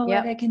you what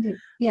I can do.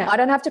 Yeah. I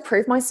don't have to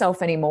prove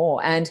myself anymore.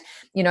 And,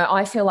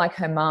 I feel like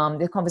her mum,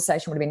 the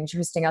conversation would have been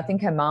interesting. I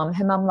think her mum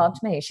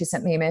loved me. She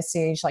sent me a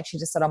message. Like, she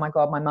just said, oh my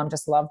God, my mum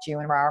just loved you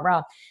and rah, rah,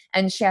 rah.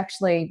 And she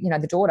actually,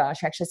 the daughter,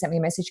 she actually sent me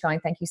a message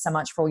going, thank you so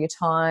much for all your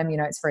time.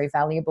 It's very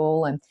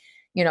valuable. And,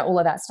 all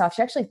of that stuff.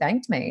 She actually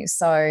thanked me.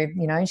 So,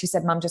 she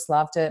said, Mum just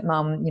loved it.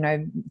 Mum,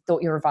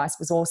 thought your advice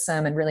was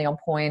awesome and really on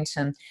point.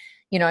 And,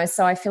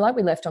 so I feel like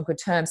we left on good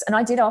terms. And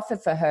I did offer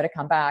for her to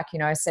come back.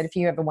 I said, if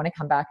you ever want to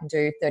come back and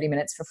do 30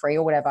 minutes for free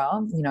or whatever,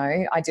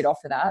 I did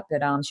offer that,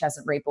 but she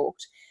hasn't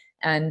rebooked.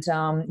 And,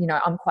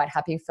 I'm quite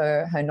happy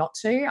for her not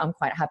to. I'm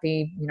quite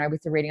happy,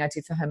 with the reading I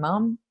did for her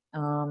mum.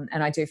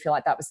 And I do feel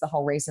like that was the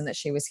whole reason that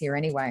she was here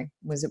anyway,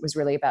 it was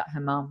really about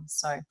her mum.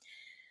 So,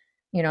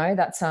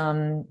 that's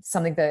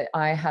something that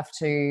I have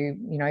to,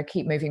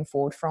 keep moving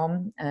forward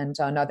from, and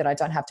know that I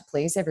don't have to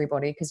please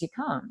everybody, because you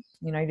can't,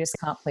 you just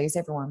can't please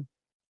everyone.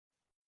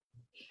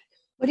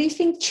 What do you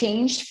think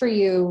changed for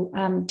you?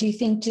 Do you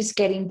think just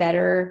getting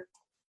better,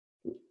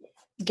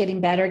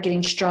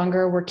 getting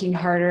stronger, working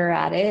harder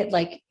at it?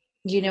 Like,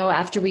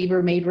 after we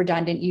were made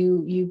redundant,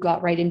 you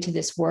got right into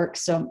this work.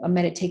 So I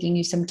meant it taking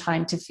you some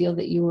time to feel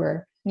that you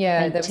were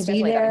to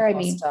be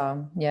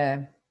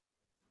there.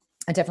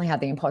 I definitely had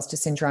the imposter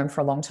syndrome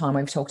for a long time.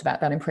 We've talked about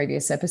that in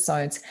previous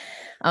episodes.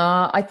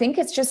 I think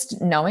it's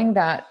just knowing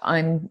that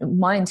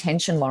my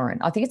intention, Lauren.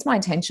 I think it's my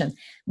intention.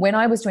 When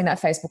I was doing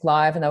that Facebook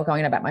Live and they were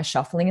going about my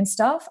shuffling and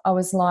stuff, I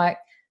was like,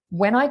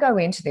 when I go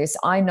into this,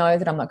 I know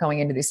that I'm not going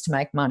into this to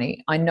make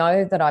money. I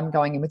know that I'm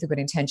going in with a good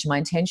intention. My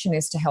intention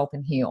is to help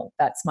and heal.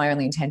 That's my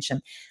only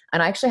intention.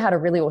 And I actually had a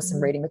really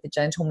awesome reading with a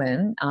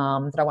gentleman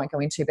that I won't go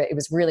into, but it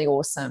was really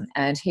awesome.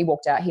 And he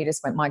walked out. He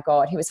just went, my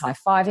God, he was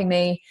high-fiving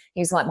me.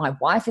 He's like, my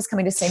wife is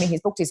coming to see me.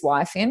 He's booked his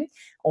wife in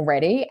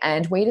already.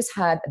 And we just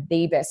had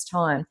the best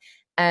time.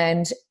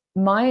 And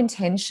my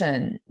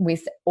intention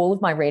with all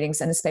of my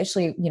readings, and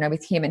especially,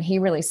 with him, and he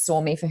really saw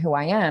me for who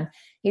I am.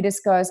 He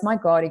just goes, my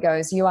God, he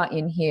goes, you are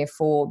in here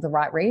for the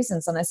right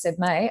reasons. And I said,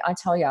 mate, I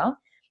tell you,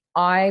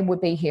 I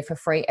would be here for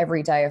free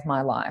every day of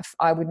my life.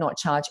 I would not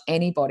charge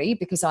anybody,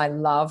 because I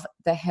love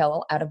the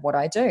hell out of what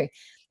I do.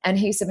 And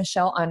he said,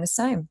 Michelle, I'm the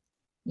same.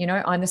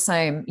 I'm the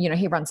same.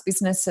 He runs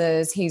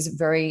businesses. He's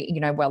very,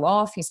 well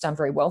off. He's done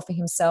very well for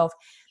himself.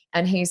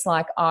 And he's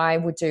like, I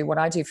would do what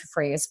I do for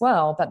free as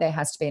well, but there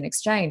has to be an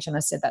exchange. And I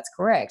said, that's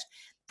correct.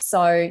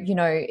 So,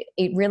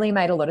 it really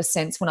made a lot of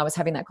sense when I was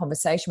having that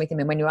conversation with him.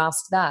 And when you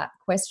asked that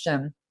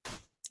question,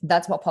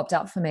 That's what popped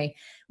up for me,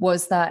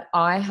 was that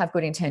I have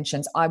good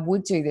intentions. I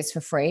would do this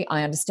for free.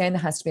 I understand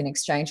there has to be an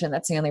exchange, and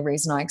that's the only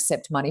reason I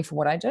accept money for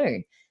what I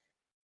do.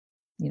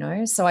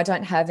 So I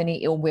don't have any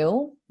ill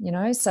will.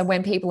 So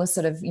when people are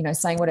sort of,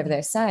 saying whatever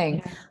they're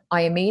saying, Yeah.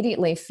 I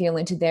immediately feel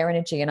into their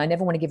energy, and I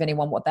never want to give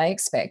anyone what they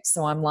expect.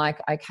 So I'm like,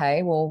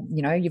 okay, well,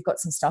 you've got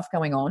some stuff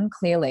going on,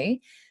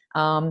 clearly.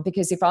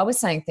 Because if I was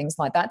saying things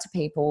like that to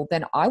people,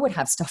 then I would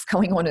have stuff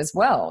going on as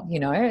well.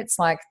 It's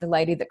like the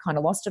lady that kind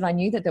of lost it. I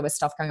knew that there was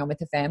stuff going on with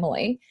the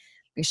family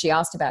because she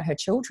asked about her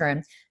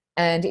children,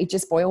 and it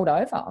just boiled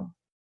over.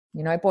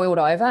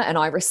 And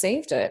I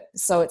received it.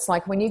 So it's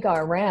like when you go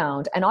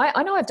around, and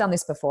I know I've done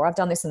this before. I've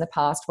done this in the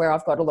past where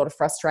I've got a lot of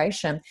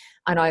frustration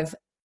and I've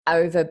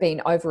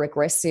been over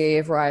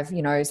aggressive, or I've,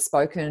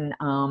 spoken,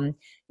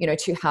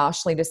 too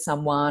harshly to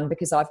someone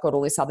because I've got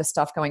all this other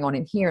stuff going on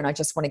in here and I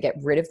just want to get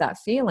rid of that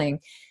feeling.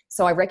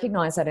 So I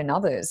recognize that in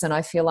others. And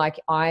I feel like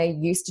I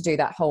used to do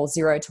that whole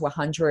 0 to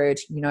 100,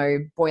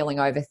 boiling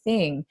over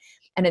thing,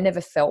 and it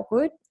never felt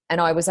good. And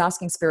I was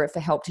asking spirit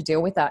for help to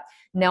deal with that.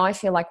 Now I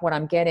feel like what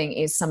I'm getting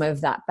is some of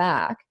that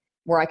back,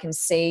 where I can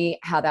see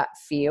how that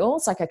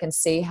feels. Like I can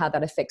see how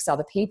that affects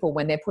other people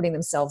when they're putting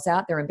themselves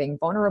out there and being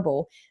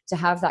vulnerable. To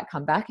have that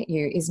come back at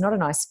you is not a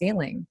nice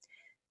feeling.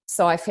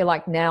 So I feel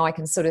like now I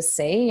can sort of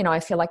see, I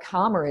feel like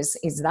karma is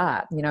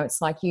that,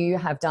 it's like you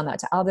have done that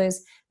to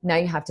others. Now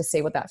you have to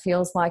see what that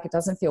feels like. It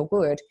doesn't feel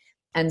good.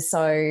 And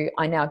so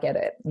I now get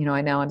it.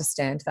 I now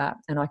understand that,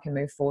 and I can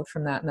move forward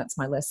from that. And that's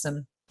my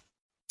lesson.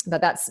 But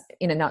that's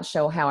in a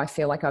nutshell how I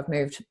feel like I've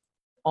moved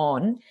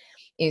on,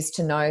 is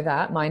to know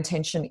that my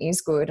intention is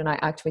good and I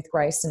act with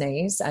grace and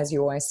ease, as you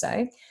always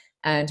say.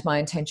 And my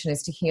intention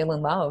is to heal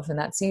and love, and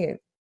that's it.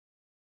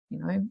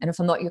 And if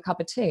I'm not your cup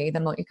of tea,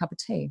 then I'm not your cup of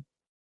tea.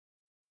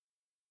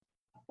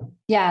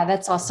 Yeah,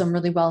 that's awesome.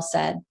 Really well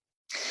said.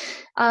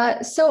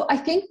 So I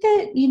think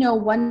that,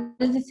 one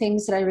of the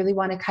things that I really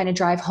want to kind of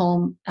drive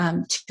home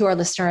to our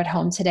listener at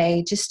home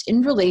today, just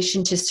in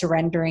relation to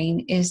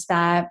surrendering, is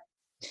that,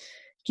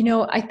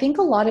 I think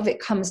a lot of it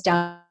comes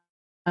down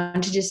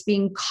to just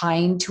being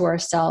kind to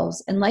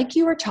ourselves. And like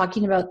you were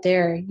talking about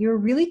there, you're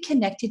really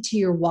connected to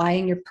your why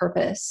and your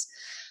purpose.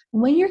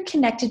 When you're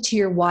connected to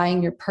your why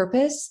and your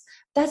purpose,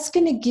 that's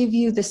going to give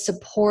you the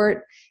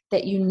support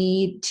that you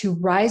need to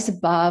rise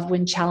above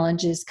when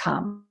challenges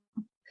come.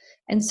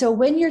 And so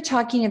when you're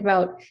talking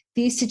about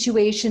these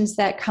situations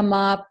that come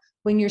up,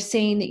 when you're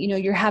saying that,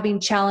 you're having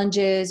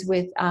challenges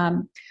with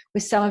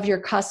some of your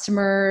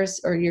customers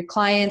or your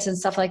clients and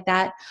stuff like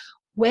that,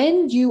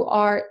 when you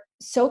are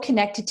so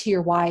connected to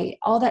your why,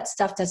 all that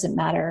stuff doesn't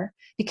matter,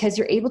 because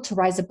you're able to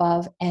rise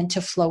above and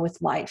to flow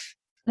with life.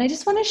 And I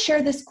just want to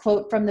share this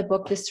quote from the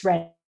book, The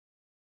Surrender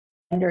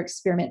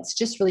Experiment. It's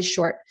just really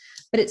short,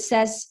 but it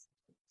says,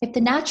 if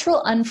the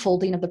natural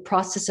unfolding of the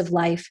process of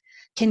life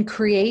can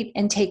create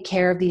and take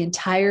care of the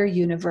entire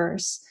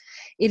universe,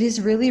 it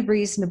is really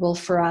reasonable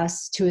for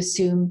us to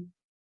assume,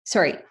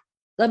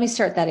 let me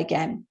start that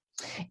again.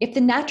 If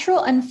the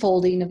natural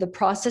unfolding of the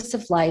process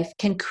of life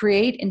can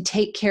create and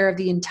take care of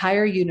the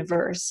entire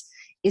universe,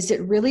 is it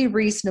really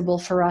reasonable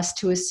for us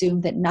to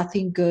assume that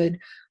nothing good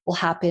will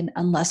happen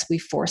unless we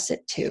force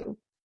it to?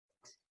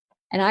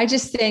 And I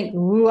just think,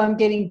 I'm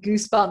getting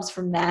goosebumps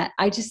from that.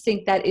 I just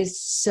think that is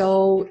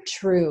so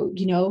true.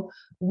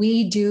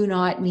 We do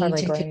not need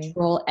to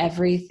control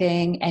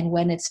everything. And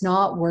when it's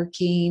not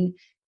working,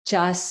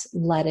 just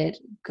let it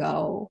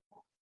go.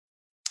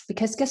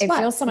 Because guess what? It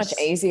feels so much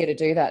easier to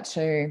do that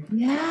too.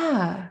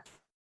 Yeah.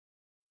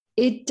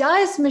 It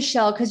does,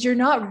 Michelle, because you're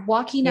not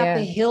walking up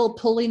a hill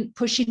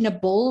pushing a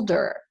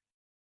boulder.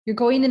 You're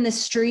going in the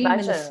stream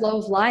and the flow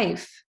of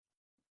life.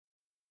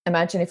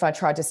 Imagine if I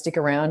tried to stick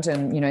around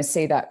and,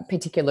 see that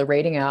particular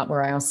reading out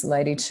where I asked the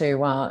lady to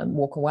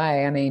walk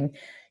away. I mean,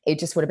 it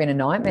just would have been a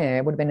nightmare.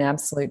 It would have been an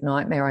absolute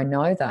nightmare. I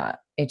know that.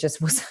 It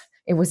just was,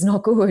 it was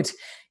not good.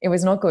 It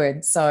was not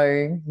good.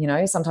 So,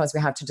 sometimes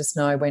we have to just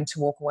know when to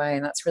walk away,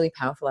 and that's really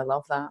powerful. I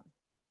love that.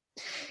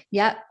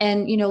 Yeah.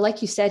 And,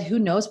 like you said, who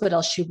knows what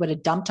else she would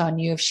have dumped on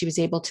you if she was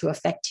able to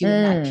affect you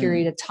in that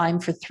period of time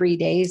for 3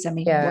 days. I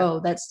mean,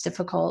 whoa, that's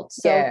difficult.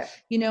 So,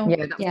 10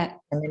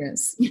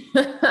 minutes.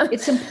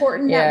 It's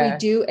important that we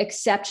do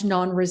accept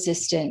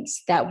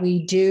non-resistance, that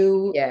we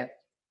do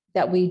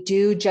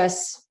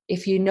just,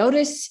 if you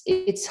notice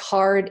it's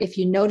hard, if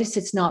you notice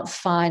it's not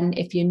fun,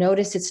 if you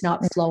notice it's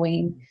not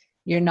flowing,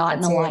 you're not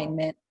in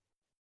alignment.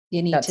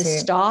 You need to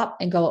stop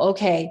and go,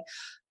 okay.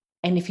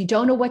 And if you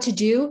don't know what to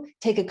do,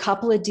 take a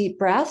couple of deep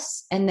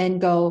breaths and then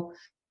go,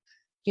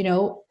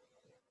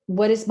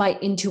 what is my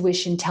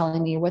intuition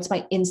telling me? What's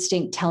my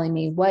instinct telling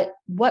me? What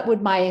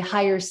would my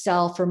higher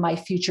self or my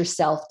future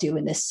self do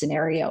in this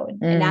scenario?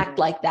 And act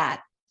like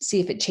that.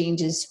 See if it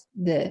changes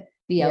the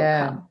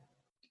outcome.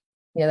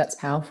 Yeah, that's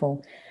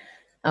powerful.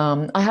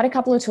 I had a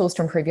couple of tools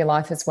to improve your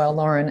life as well,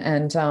 Lauren.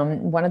 And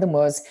one of them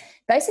was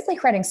basically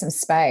creating some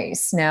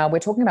space. Now we're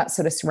talking about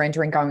sort of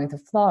surrendering, going with the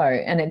flow,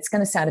 and it's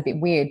going to sound a bit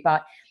weird,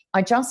 but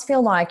I just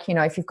feel like,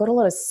 if you've got a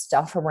lot of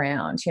stuff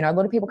around, a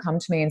lot of people come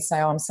to me and say,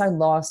 oh, I'm so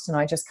lost and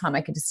I just can't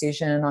make a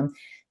decision. I'm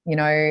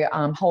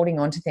holding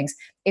on to things.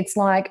 It's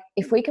like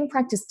if we can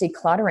practice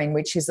decluttering,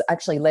 which is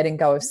actually letting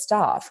go of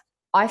stuff,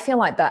 I feel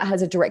like that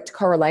has a direct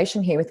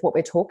correlation here with what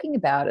we're talking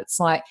about. It's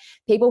like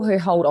people who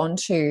hold on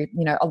to,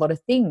 a lot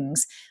of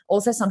things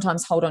also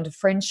sometimes hold on to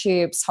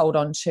friendships, hold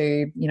on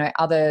to,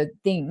 other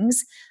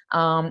things.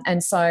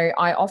 And so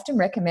I often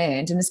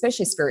recommend, and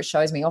especially Spirit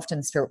shows me,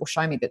 often Spirit will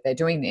show me that they're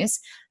doing this,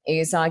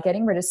 is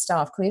getting rid of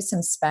stuff, clear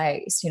some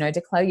space,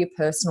 declare your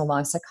personal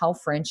life. So cull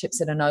friendships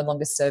that are no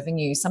longer serving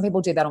you. Some people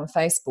do that on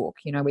Facebook,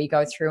 where you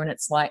go through and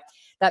it's like,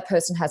 that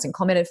person hasn't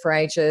commented for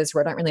ages,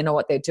 or I don't really know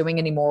what they're doing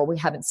anymore, or we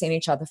haven't seen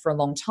each other for a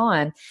long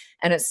time.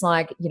 And it's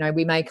like,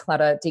 we may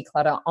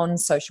declutter on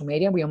social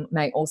media. We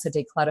may also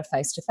declutter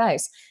face to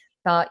face.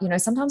 But,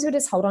 sometimes we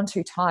just hold on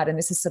too tight. And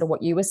this is sort of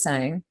what you were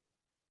saying.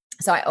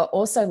 So I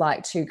also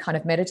like to kind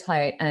of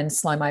meditate and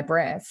slow my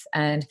breath.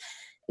 And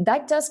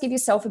that does give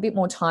yourself a bit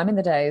more time in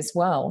the day as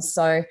well.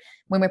 So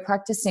when we're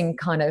practicing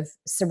kind of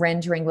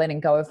surrendering, letting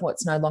go of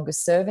what's no longer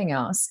serving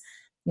us,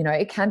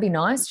 it can be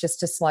nice just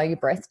to slow your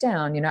breath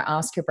down,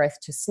 ask your breath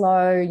to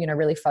slow,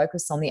 really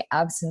focus on the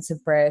absence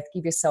of breath,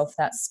 give yourself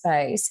that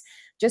space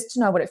just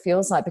to know what it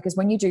feels like. Because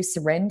when you do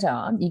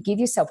surrender, you give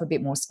yourself a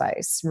bit more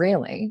space,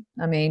 really.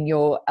 I mean,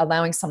 you're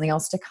allowing something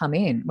else to come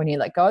in. When you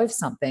let go of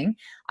something,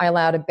 I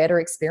allowed a better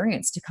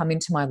experience to come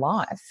into my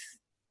life,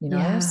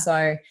 Yeah.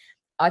 So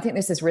I think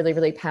this is really,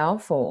 really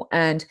powerful.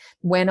 And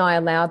when I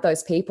allowed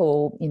those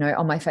people,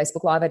 on my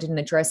Facebook Live, I didn't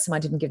address them. I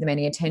didn't give them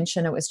any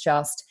attention. It was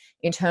just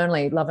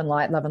internally love and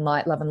light, love and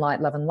light, love and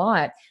light, love and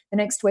light. The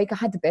next week I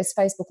had the best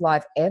Facebook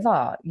Live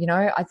ever.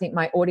 I think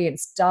my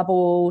audience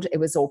doubled. It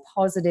was all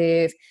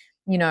positive,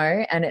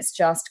 and it's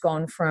just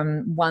gone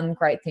from one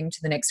great thing to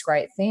the next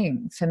great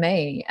thing for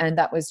me. And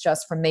that was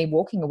just from me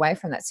walking away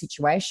from that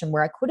situation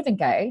where I could have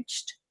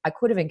engaged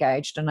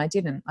and I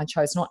didn't. I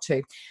chose not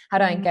to.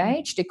 Had I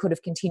engaged, it could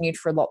have continued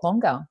for a lot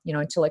longer,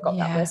 until I got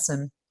that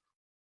lesson.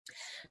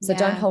 So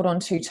don't hold on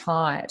too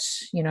tight,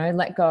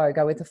 let go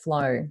with the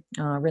flow.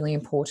 Really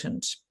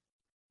important.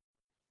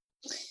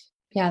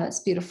 Yeah, that's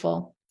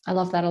beautiful. I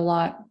love that a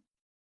lot.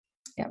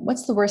 Yeah.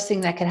 What's the worst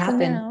thing that could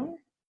happen?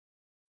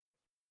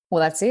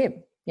 Well, that's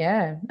it.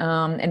 Yeah.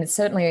 And it's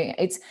certainly,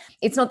 it's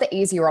not the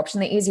easier option.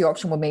 The easier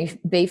option would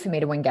be for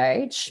me to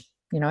engage.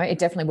 It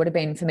definitely would have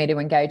been for me to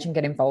engage and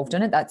get involved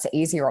in it. That's the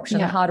easier option.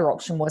 Yeah. The harder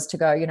option was to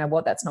go,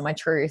 that's not my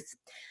truth.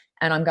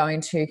 And I'm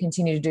going to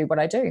continue to do what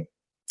I do.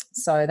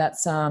 So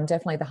that's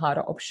definitely the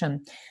harder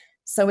option.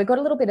 So we've got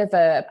a little bit of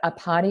a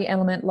party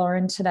element,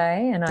 Lauren,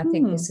 today. And I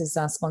think this is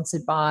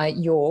sponsored by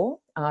your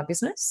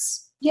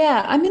business.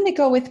 Yeah, I'm going to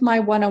go with my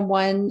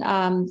one-on-one,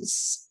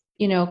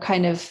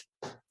 kind of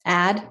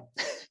ad,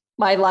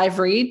 my live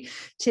read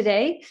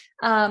today.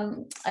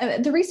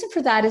 The reason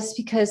for that is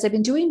because I've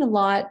been doing a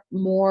lot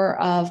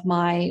more of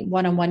my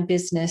one-on-one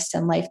business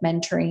and life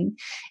mentoring.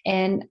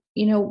 And,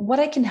 what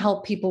I can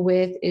help people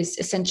with is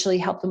essentially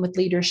help them with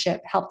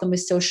leadership, help them with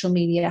social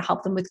media,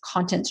 help them with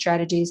content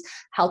strategies,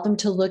 help them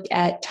to look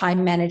at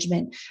time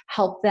management,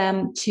 help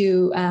them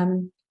to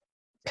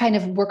kind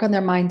of work on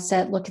their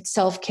mindset, look at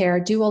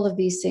self-care, do all of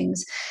these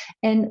things.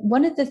 And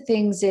one of the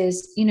things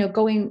is,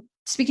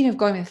 speaking of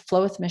going with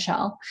flow with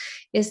Michelle,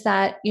 is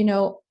that,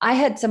 I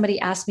had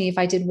somebody ask me if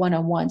I did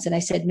one-on-ones, and I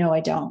said, no, I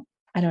don't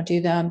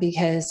do them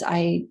because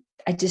I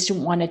just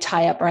didn't want to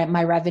tie up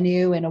my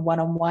revenue in a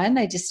one-on-one.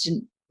 I just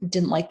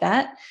didn't like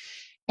that.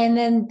 And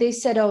then they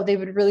said, oh, they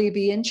would really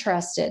be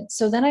interested.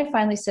 So then I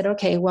finally said,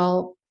 okay,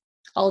 well,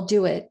 I'll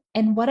do it.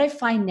 And what I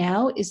find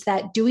now is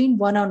that doing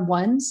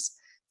one-on-ones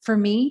for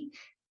me,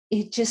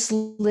 it just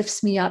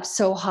lifts me up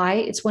so high.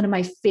 It's one of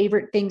my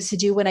favorite things to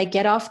do. When I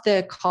get off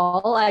the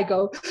call, I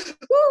go,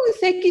 "Ooh,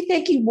 thank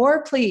you,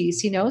 more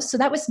please." So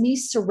that was me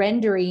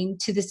surrendering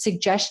to the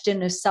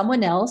suggestion of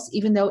someone else,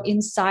 even though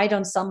inside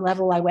on some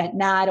level I went,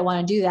 nah, I don't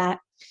want to do that.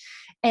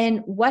 And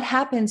what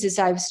happens is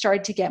I've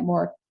started to get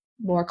more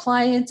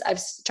clients. I've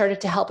started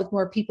to help with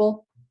more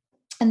people,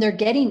 and they're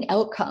getting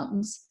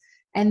outcomes.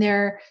 And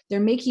they're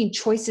making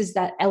choices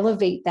that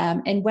elevate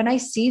them. And when I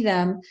see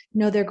them,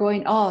 they're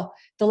going, oh,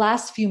 the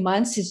last few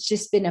months has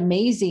just been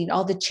amazing.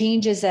 All the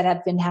changes that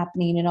have been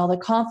happening and all the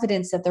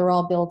confidence that they're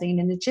all building.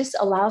 And it just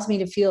allows me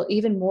to feel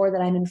even more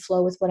that I'm in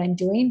flow with what I'm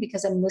doing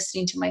because I'm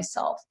listening to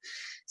myself.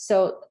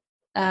 So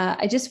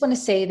I just want to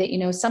say that,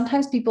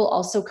 sometimes people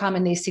also come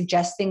and they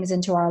suggest things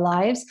into our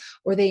lives,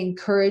 or they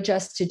encourage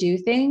us to do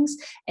things.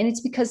 And it's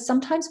because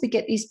sometimes we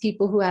get these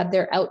people who have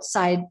their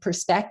outside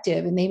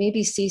perspective and they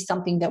maybe see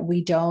something that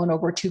we don't, or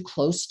we're too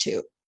close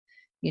to,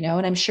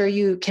 and I'm sure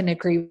you can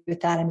agree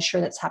with that. I'm sure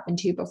that's happened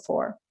to you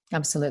before.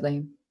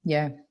 Absolutely.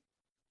 Yeah.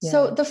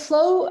 So the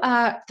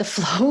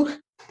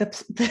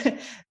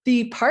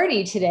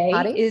party today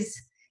is,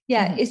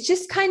 it's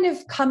just kind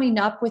of coming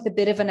up with a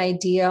bit of an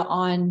idea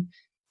on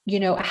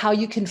how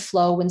you can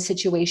flow when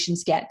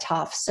situations get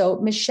tough.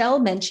 So Michelle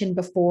mentioned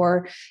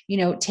before,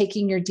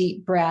 taking your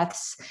deep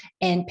breaths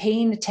and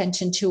paying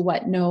attention to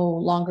what no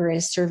longer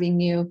is serving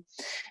you.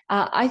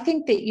 I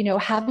think that,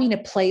 having a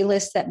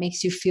playlist that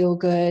makes you feel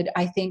good,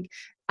 I think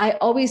I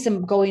always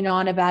am going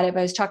on about it, but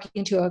I was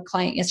talking to a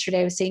client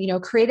yesterday. I was saying,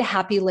 create a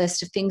happy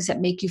list of things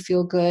that make you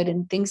feel good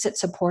and things that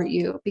support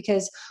you.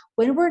 Because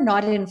when we're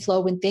not in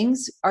flow, when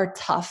things are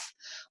tough,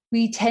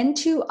 we tend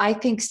to, I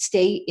think,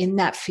 stay in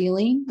that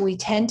feeling. We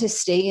tend to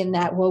stay in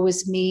that woe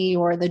is me,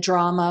 or the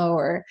drama,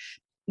 or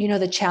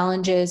the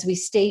challenges. We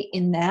stay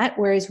in that,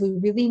 whereas we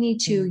really need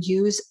to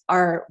use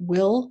our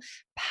will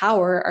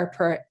power, our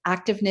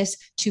proactiveness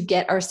to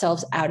get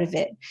ourselves out of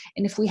it.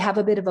 And if we have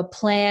a bit of a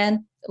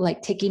plan,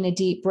 like taking a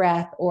deep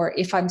breath, or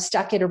if I'm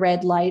stuck at a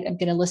red light, I'm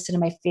going to listen to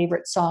my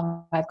favorite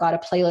song. I've got a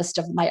playlist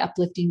of my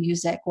uplifting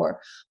music, or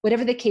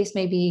whatever the case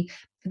may be,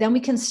 then we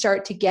can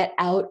start to get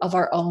out of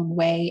our own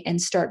way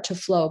and start to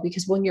flow.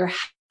 Because when you're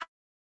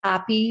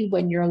happy,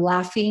 when you're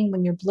laughing,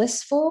 when you're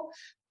blissful,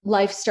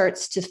 life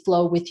starts to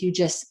flow with you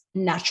just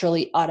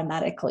naturally,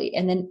 automatically.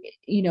 And then,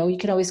 you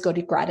can always go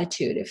to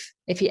gratitude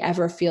if you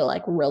ever feel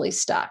like really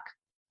stuck.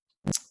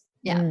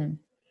 Yeah.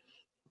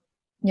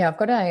 Yeah, I've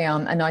got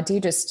an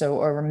idea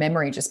or a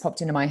memory just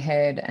popped into my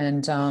head,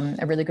 and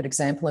a really good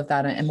example of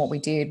that. And what we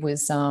did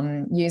was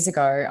years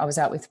ago, I was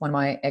out with one of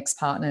my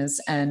ex-partners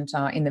and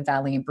in the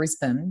valley in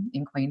Brisbane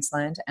in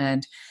Queensland,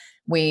 and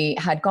we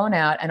had gone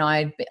out, and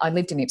I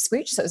lived in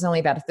Ipswich, so it was only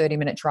about a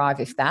 30-minute drive,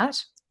 if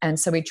that. And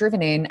so we'd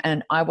driven in,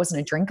 and I wasn't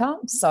a drinker.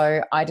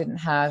 So I didn't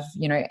have,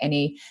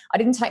 I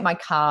didn't take my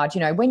card.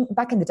 When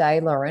back in the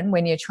day, Lauren,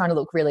 when you're trying to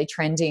look really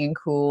trendy and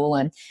cool,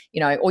 and,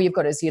 all you've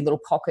got is your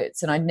little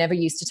pockets. And I never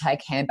used to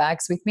take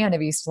handbags with me. I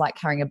never used to like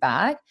carrying a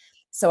bag.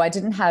 So I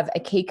didn't have a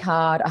key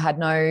card. I had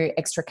no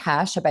extra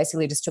cash. I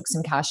basically just took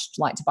some cash,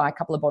 like to buy a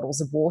couple of bottles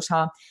of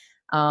water.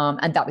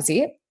 And that was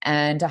it.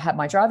 And I had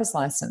my driver's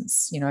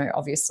license,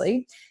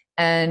 obviously.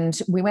 And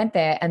we went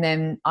there, and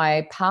then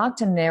I parked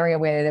in an area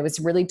where there was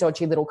a really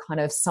dodgy little kind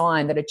of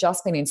sign that had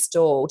just been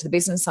installed. The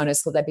business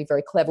owners thought they'd be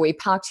very clever. We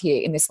parked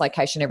here in this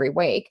location every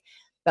week,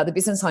 but the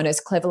business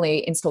owners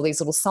cleverly installed these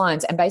little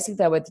signs, and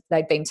basically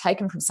they'd been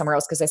taken from somewhere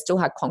else because they still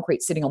had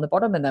concrete sitting on the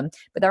bottom of them,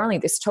 but they're only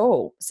this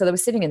tall. So they were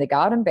sitting in the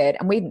garden bed,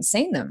 and we hadn't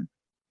seen them.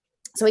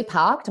 So we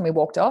parked and we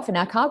walked off, and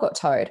our car got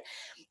towed.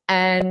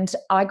 And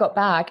I got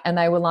back, and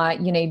they were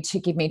like, you need to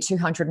give me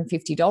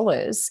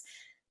 $250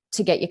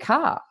 to get your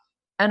car.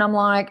 And I'm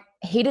like,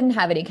 he didn't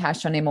have any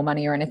cash on him or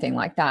money or anything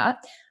like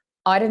that.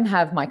 I didn't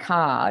have my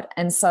card.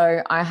 And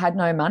so I had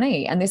no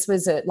money. And this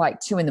was at like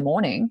 2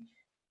 a.m.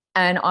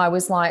 And I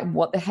was like,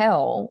 what the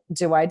hell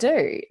do I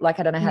do?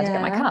 Like, I don't know how to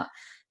get my car.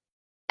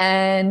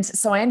 And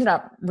so I ended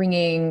up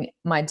ringing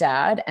my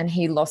dad, and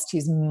he lost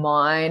his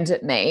mind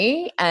at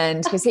me,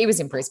 and because he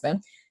was in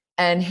Brisbane.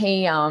 And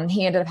he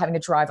ended up having to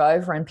drive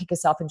over and pick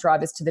us up and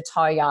drive us to the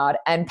tow yard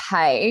and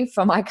pay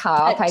for my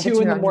car, pay the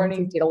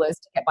 $250 to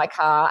get my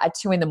car at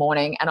 2 a.m.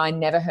 And I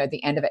never heard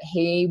the end of it.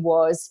 He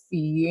was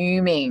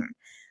fuming.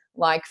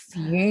 But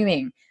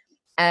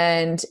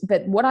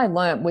what I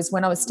learned was,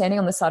 when I was standing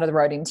on the side of the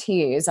road in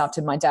tears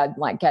after my dad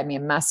gave me a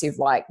massive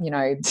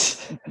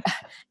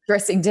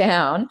dressing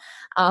down,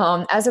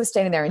 as I was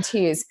standing there in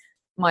tears,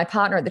 my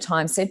partner at the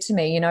time said to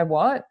me, you know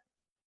what?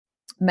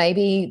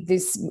 Maybe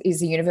this is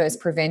the universe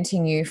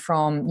preventing you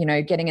from,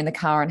 getting in the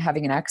car and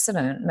having an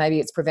accident. Maybe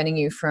it's preventing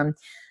you from,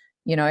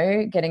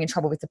 getting in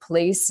trouble with the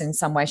police in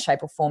some way, shape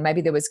or form. Maybe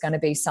there was going to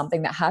be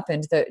something that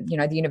happened that,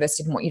 the universe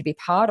didn't want you to be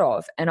part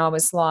of. And I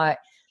was like,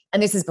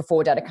 and this is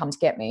before Dad had come to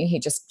get me. He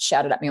just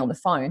shouted at me on the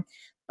phone.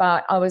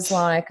 But I was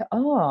like,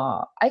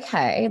 oh,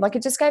 okay.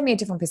 It just gave me a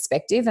different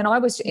perspective. And I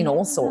was in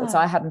all sorts.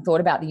 I hadn't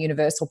thought about the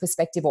universal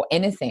perspective or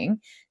anything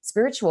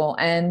spiritual.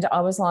 And I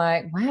was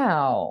like,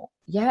 wow.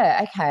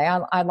 Yeah, okay,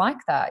 I like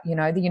that.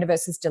 The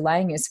universe is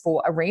delaying us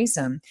for a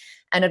reason.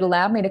 And it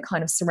allowed me to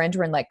kind of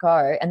surrender and let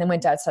go. And then when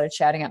Dad started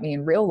shouting at me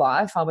in real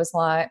life, I was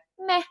like,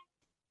 meh,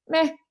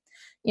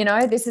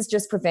 this is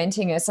just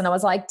preventing us. And I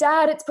was like,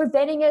 Dad, it's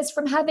preventing us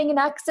from having an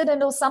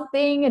accident or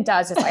something. And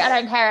Dad's just like, I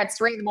don't care, it's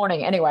 3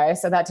 a.m. Anyway,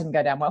 so that didn't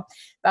go down well.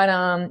 But,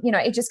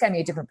 it just gave me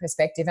a different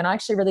perspective. And I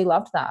actually really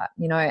loved that,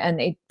 and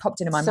it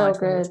popped into my mind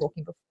when we were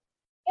talking before.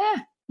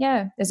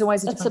 Yeah. There's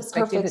always a different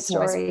perspective. It's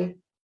story.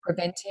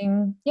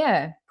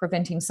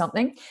 Preventing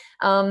something.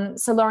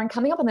 So Lauren,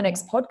 coming up on the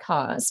next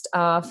podcast,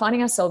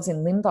 finding ourselves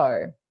in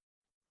limbo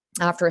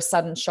after a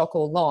sudden shock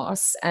or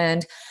loss.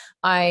 And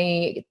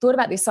I thought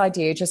about this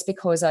idea just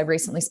because I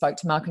recently spoke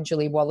to Mark and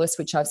Julie Wallace,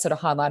 which I've sort of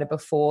highlighted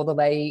before, the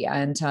lady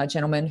and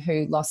gentleman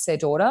who lost their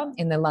daughter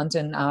in the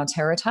London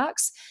terror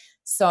attacks.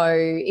 So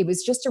it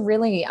was just a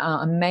really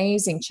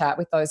amazing chat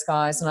with those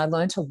guys, and I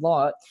learned a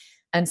lot.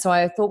 And so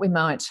I thought we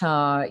might,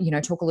 talk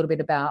a little bit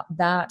about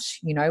that.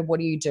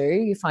 What do?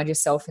 You find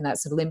yourself in that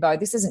sort of limbo.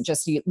 This isn't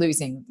just you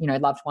losing,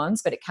 loved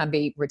ones, but it can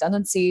be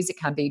redundancies. It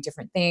can be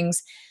different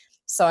things.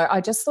 So I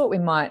just thought we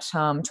might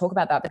talk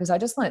about that, because I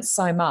just learned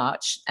so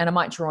much, and I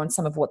might draw on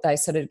some of what they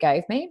sort of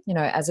gave me,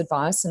 as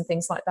advice and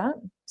things like that.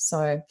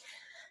 So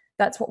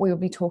that's what we will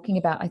be talking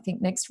about, I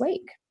think, next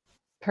week.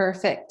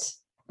 Perfect.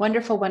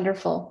 Wonderful,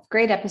 wonderful.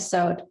 Great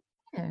episode.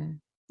 Yeah.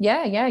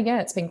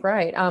 It's been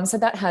great. So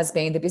that has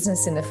been the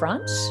Business in the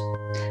Front,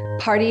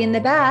 Party in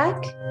the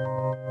Back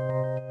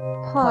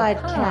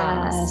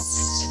podcast.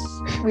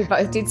 We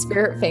both did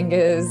spirit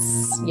fingers.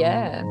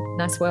 Yeah,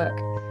 nice work.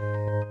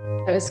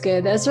 That was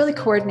good. That was really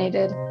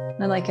coordinated.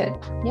 I like it.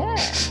 Yeah.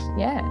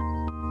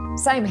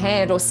 Same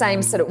hand or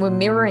same sort of, we're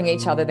mirroring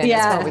each other then as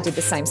well. We did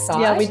the same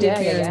side. Yeah, we did.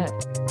 Yeah.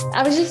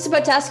 I was just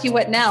about to ask you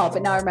what now,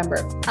 but now I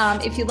remember.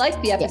 If you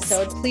liked the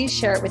episode, please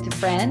share it with a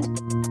friend.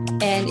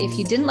 And if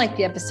you didn't like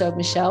the episode,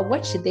 Michelle,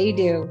 what should they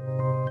do?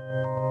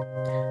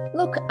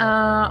 Look,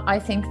 I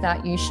think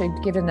that you should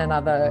give it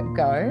another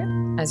go,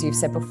 as you've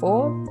said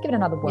before. Give it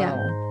another whirl.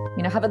 Yeah.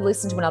 You know, have a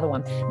listen to another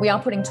one. We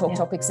are putting talk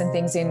topics and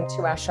things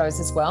into our shows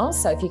as well.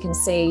 So if you can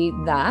see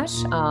that,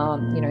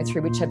 you know,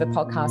 through whichever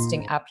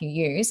podcasting app you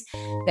use,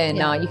 then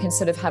you can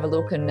sort of have a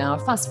look and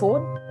fast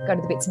forward, go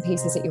to the bits and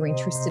pieces that you're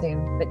interested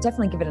in, but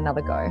definitely give it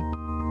another go.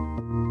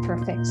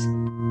 Perfect.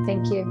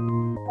 Thank you.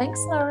 Thanks,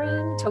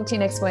 Lauren. Talk to you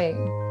next week.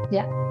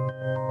 Yeah.